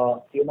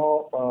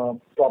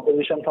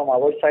 proposition from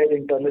our side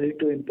internally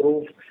to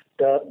improve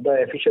the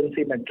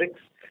efficiency metrics,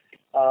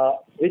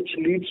 which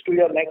leads to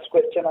your next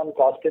question on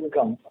cost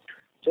income.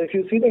 So if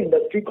you see the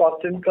industry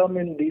cost income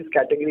in these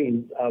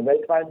categories,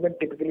 wealth management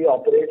typically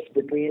operates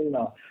between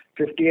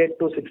 58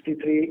 to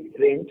 63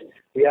 range.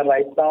 We are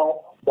right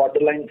now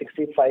borderline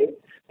 65.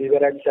 We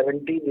were at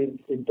 70. We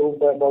improved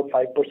by about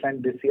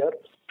 5% this year.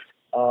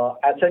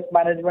 Asset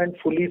management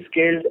fully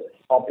scaled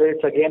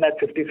operates again at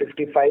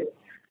 50-55,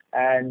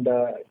 and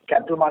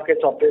capital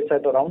markets operates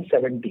at around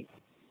 70.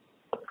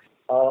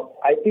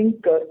 I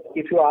think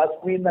if you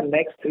ask me in the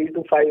next 3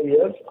 to 5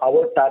 years,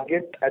 our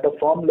target at a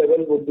firm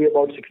level would be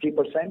about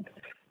 60%,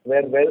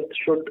 where wealth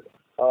should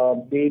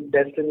be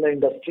best in the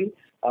industry.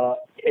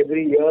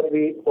 Every year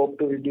we hope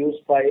to reduce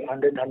by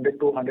 100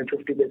 to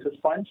 150 basis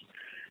points.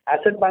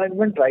 Asset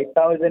management right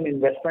now is an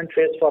investment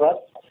phase for us,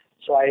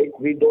 so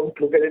we don't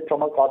look at it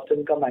from a cost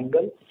income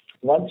angle.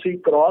 Once we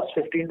cross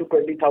 15 to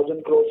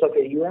 20,000 crores of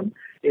AUM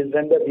is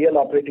when the real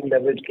operating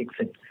leverage kicks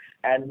in.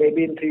 And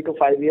maybe in 3 to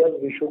 5 years,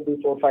 we should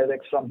be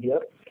 4-5x from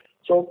here.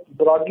 So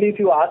broadly, if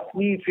you ask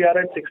me, if we are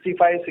at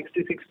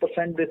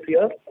 65-66% this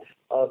year,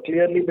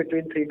 clearly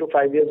between 3 to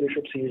 5 years, we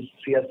should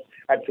see us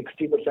at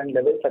 60%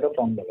 levels at a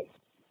firm level.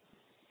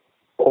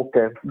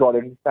 Okay, got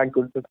it. Thank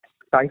you.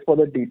 Thanks for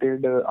the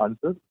detailed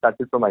answers. That's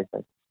it from my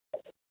side.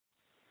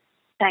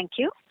 Thank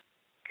you.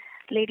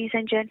 Ladies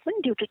and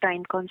gentlemen, due to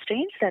time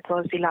constraints, that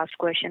was the last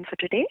question for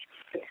today.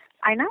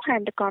 I now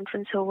hand the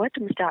conference over to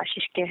Mr.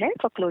 Ashish Kehair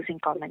for closing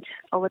comments.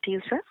 Over to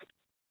you, sir.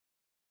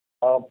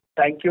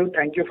 Thank you.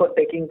 Thank you for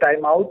taking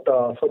time out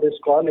for this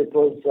call. It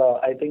was,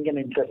 I think, an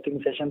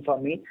interesting session for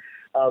me.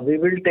 We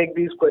will take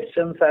these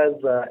questions as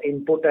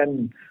input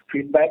and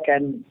feedback,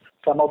 and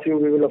some of you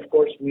we will, of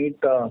course, meet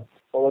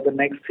over the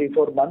next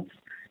 3-4 months.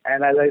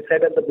 And as I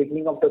said at the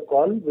beginning of the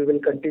call, we will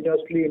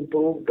continuously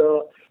improve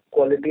the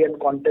quality and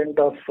content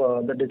of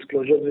the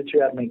disclosures which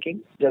we are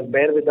making. Just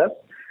bear with us.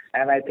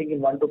 And I think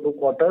in 1 to 2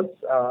 quarters,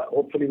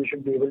 hopefully we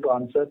should be able to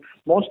answer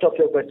most of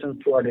your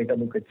questions through our data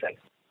book itself.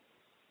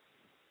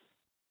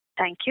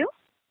 Thank you.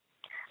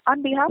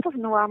 On behalf of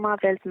Nuvama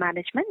Wealth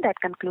Management, that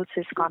concludes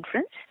this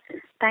conference.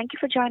 Thank you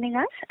for joining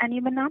us, and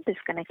you may now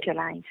disconnect your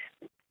lines.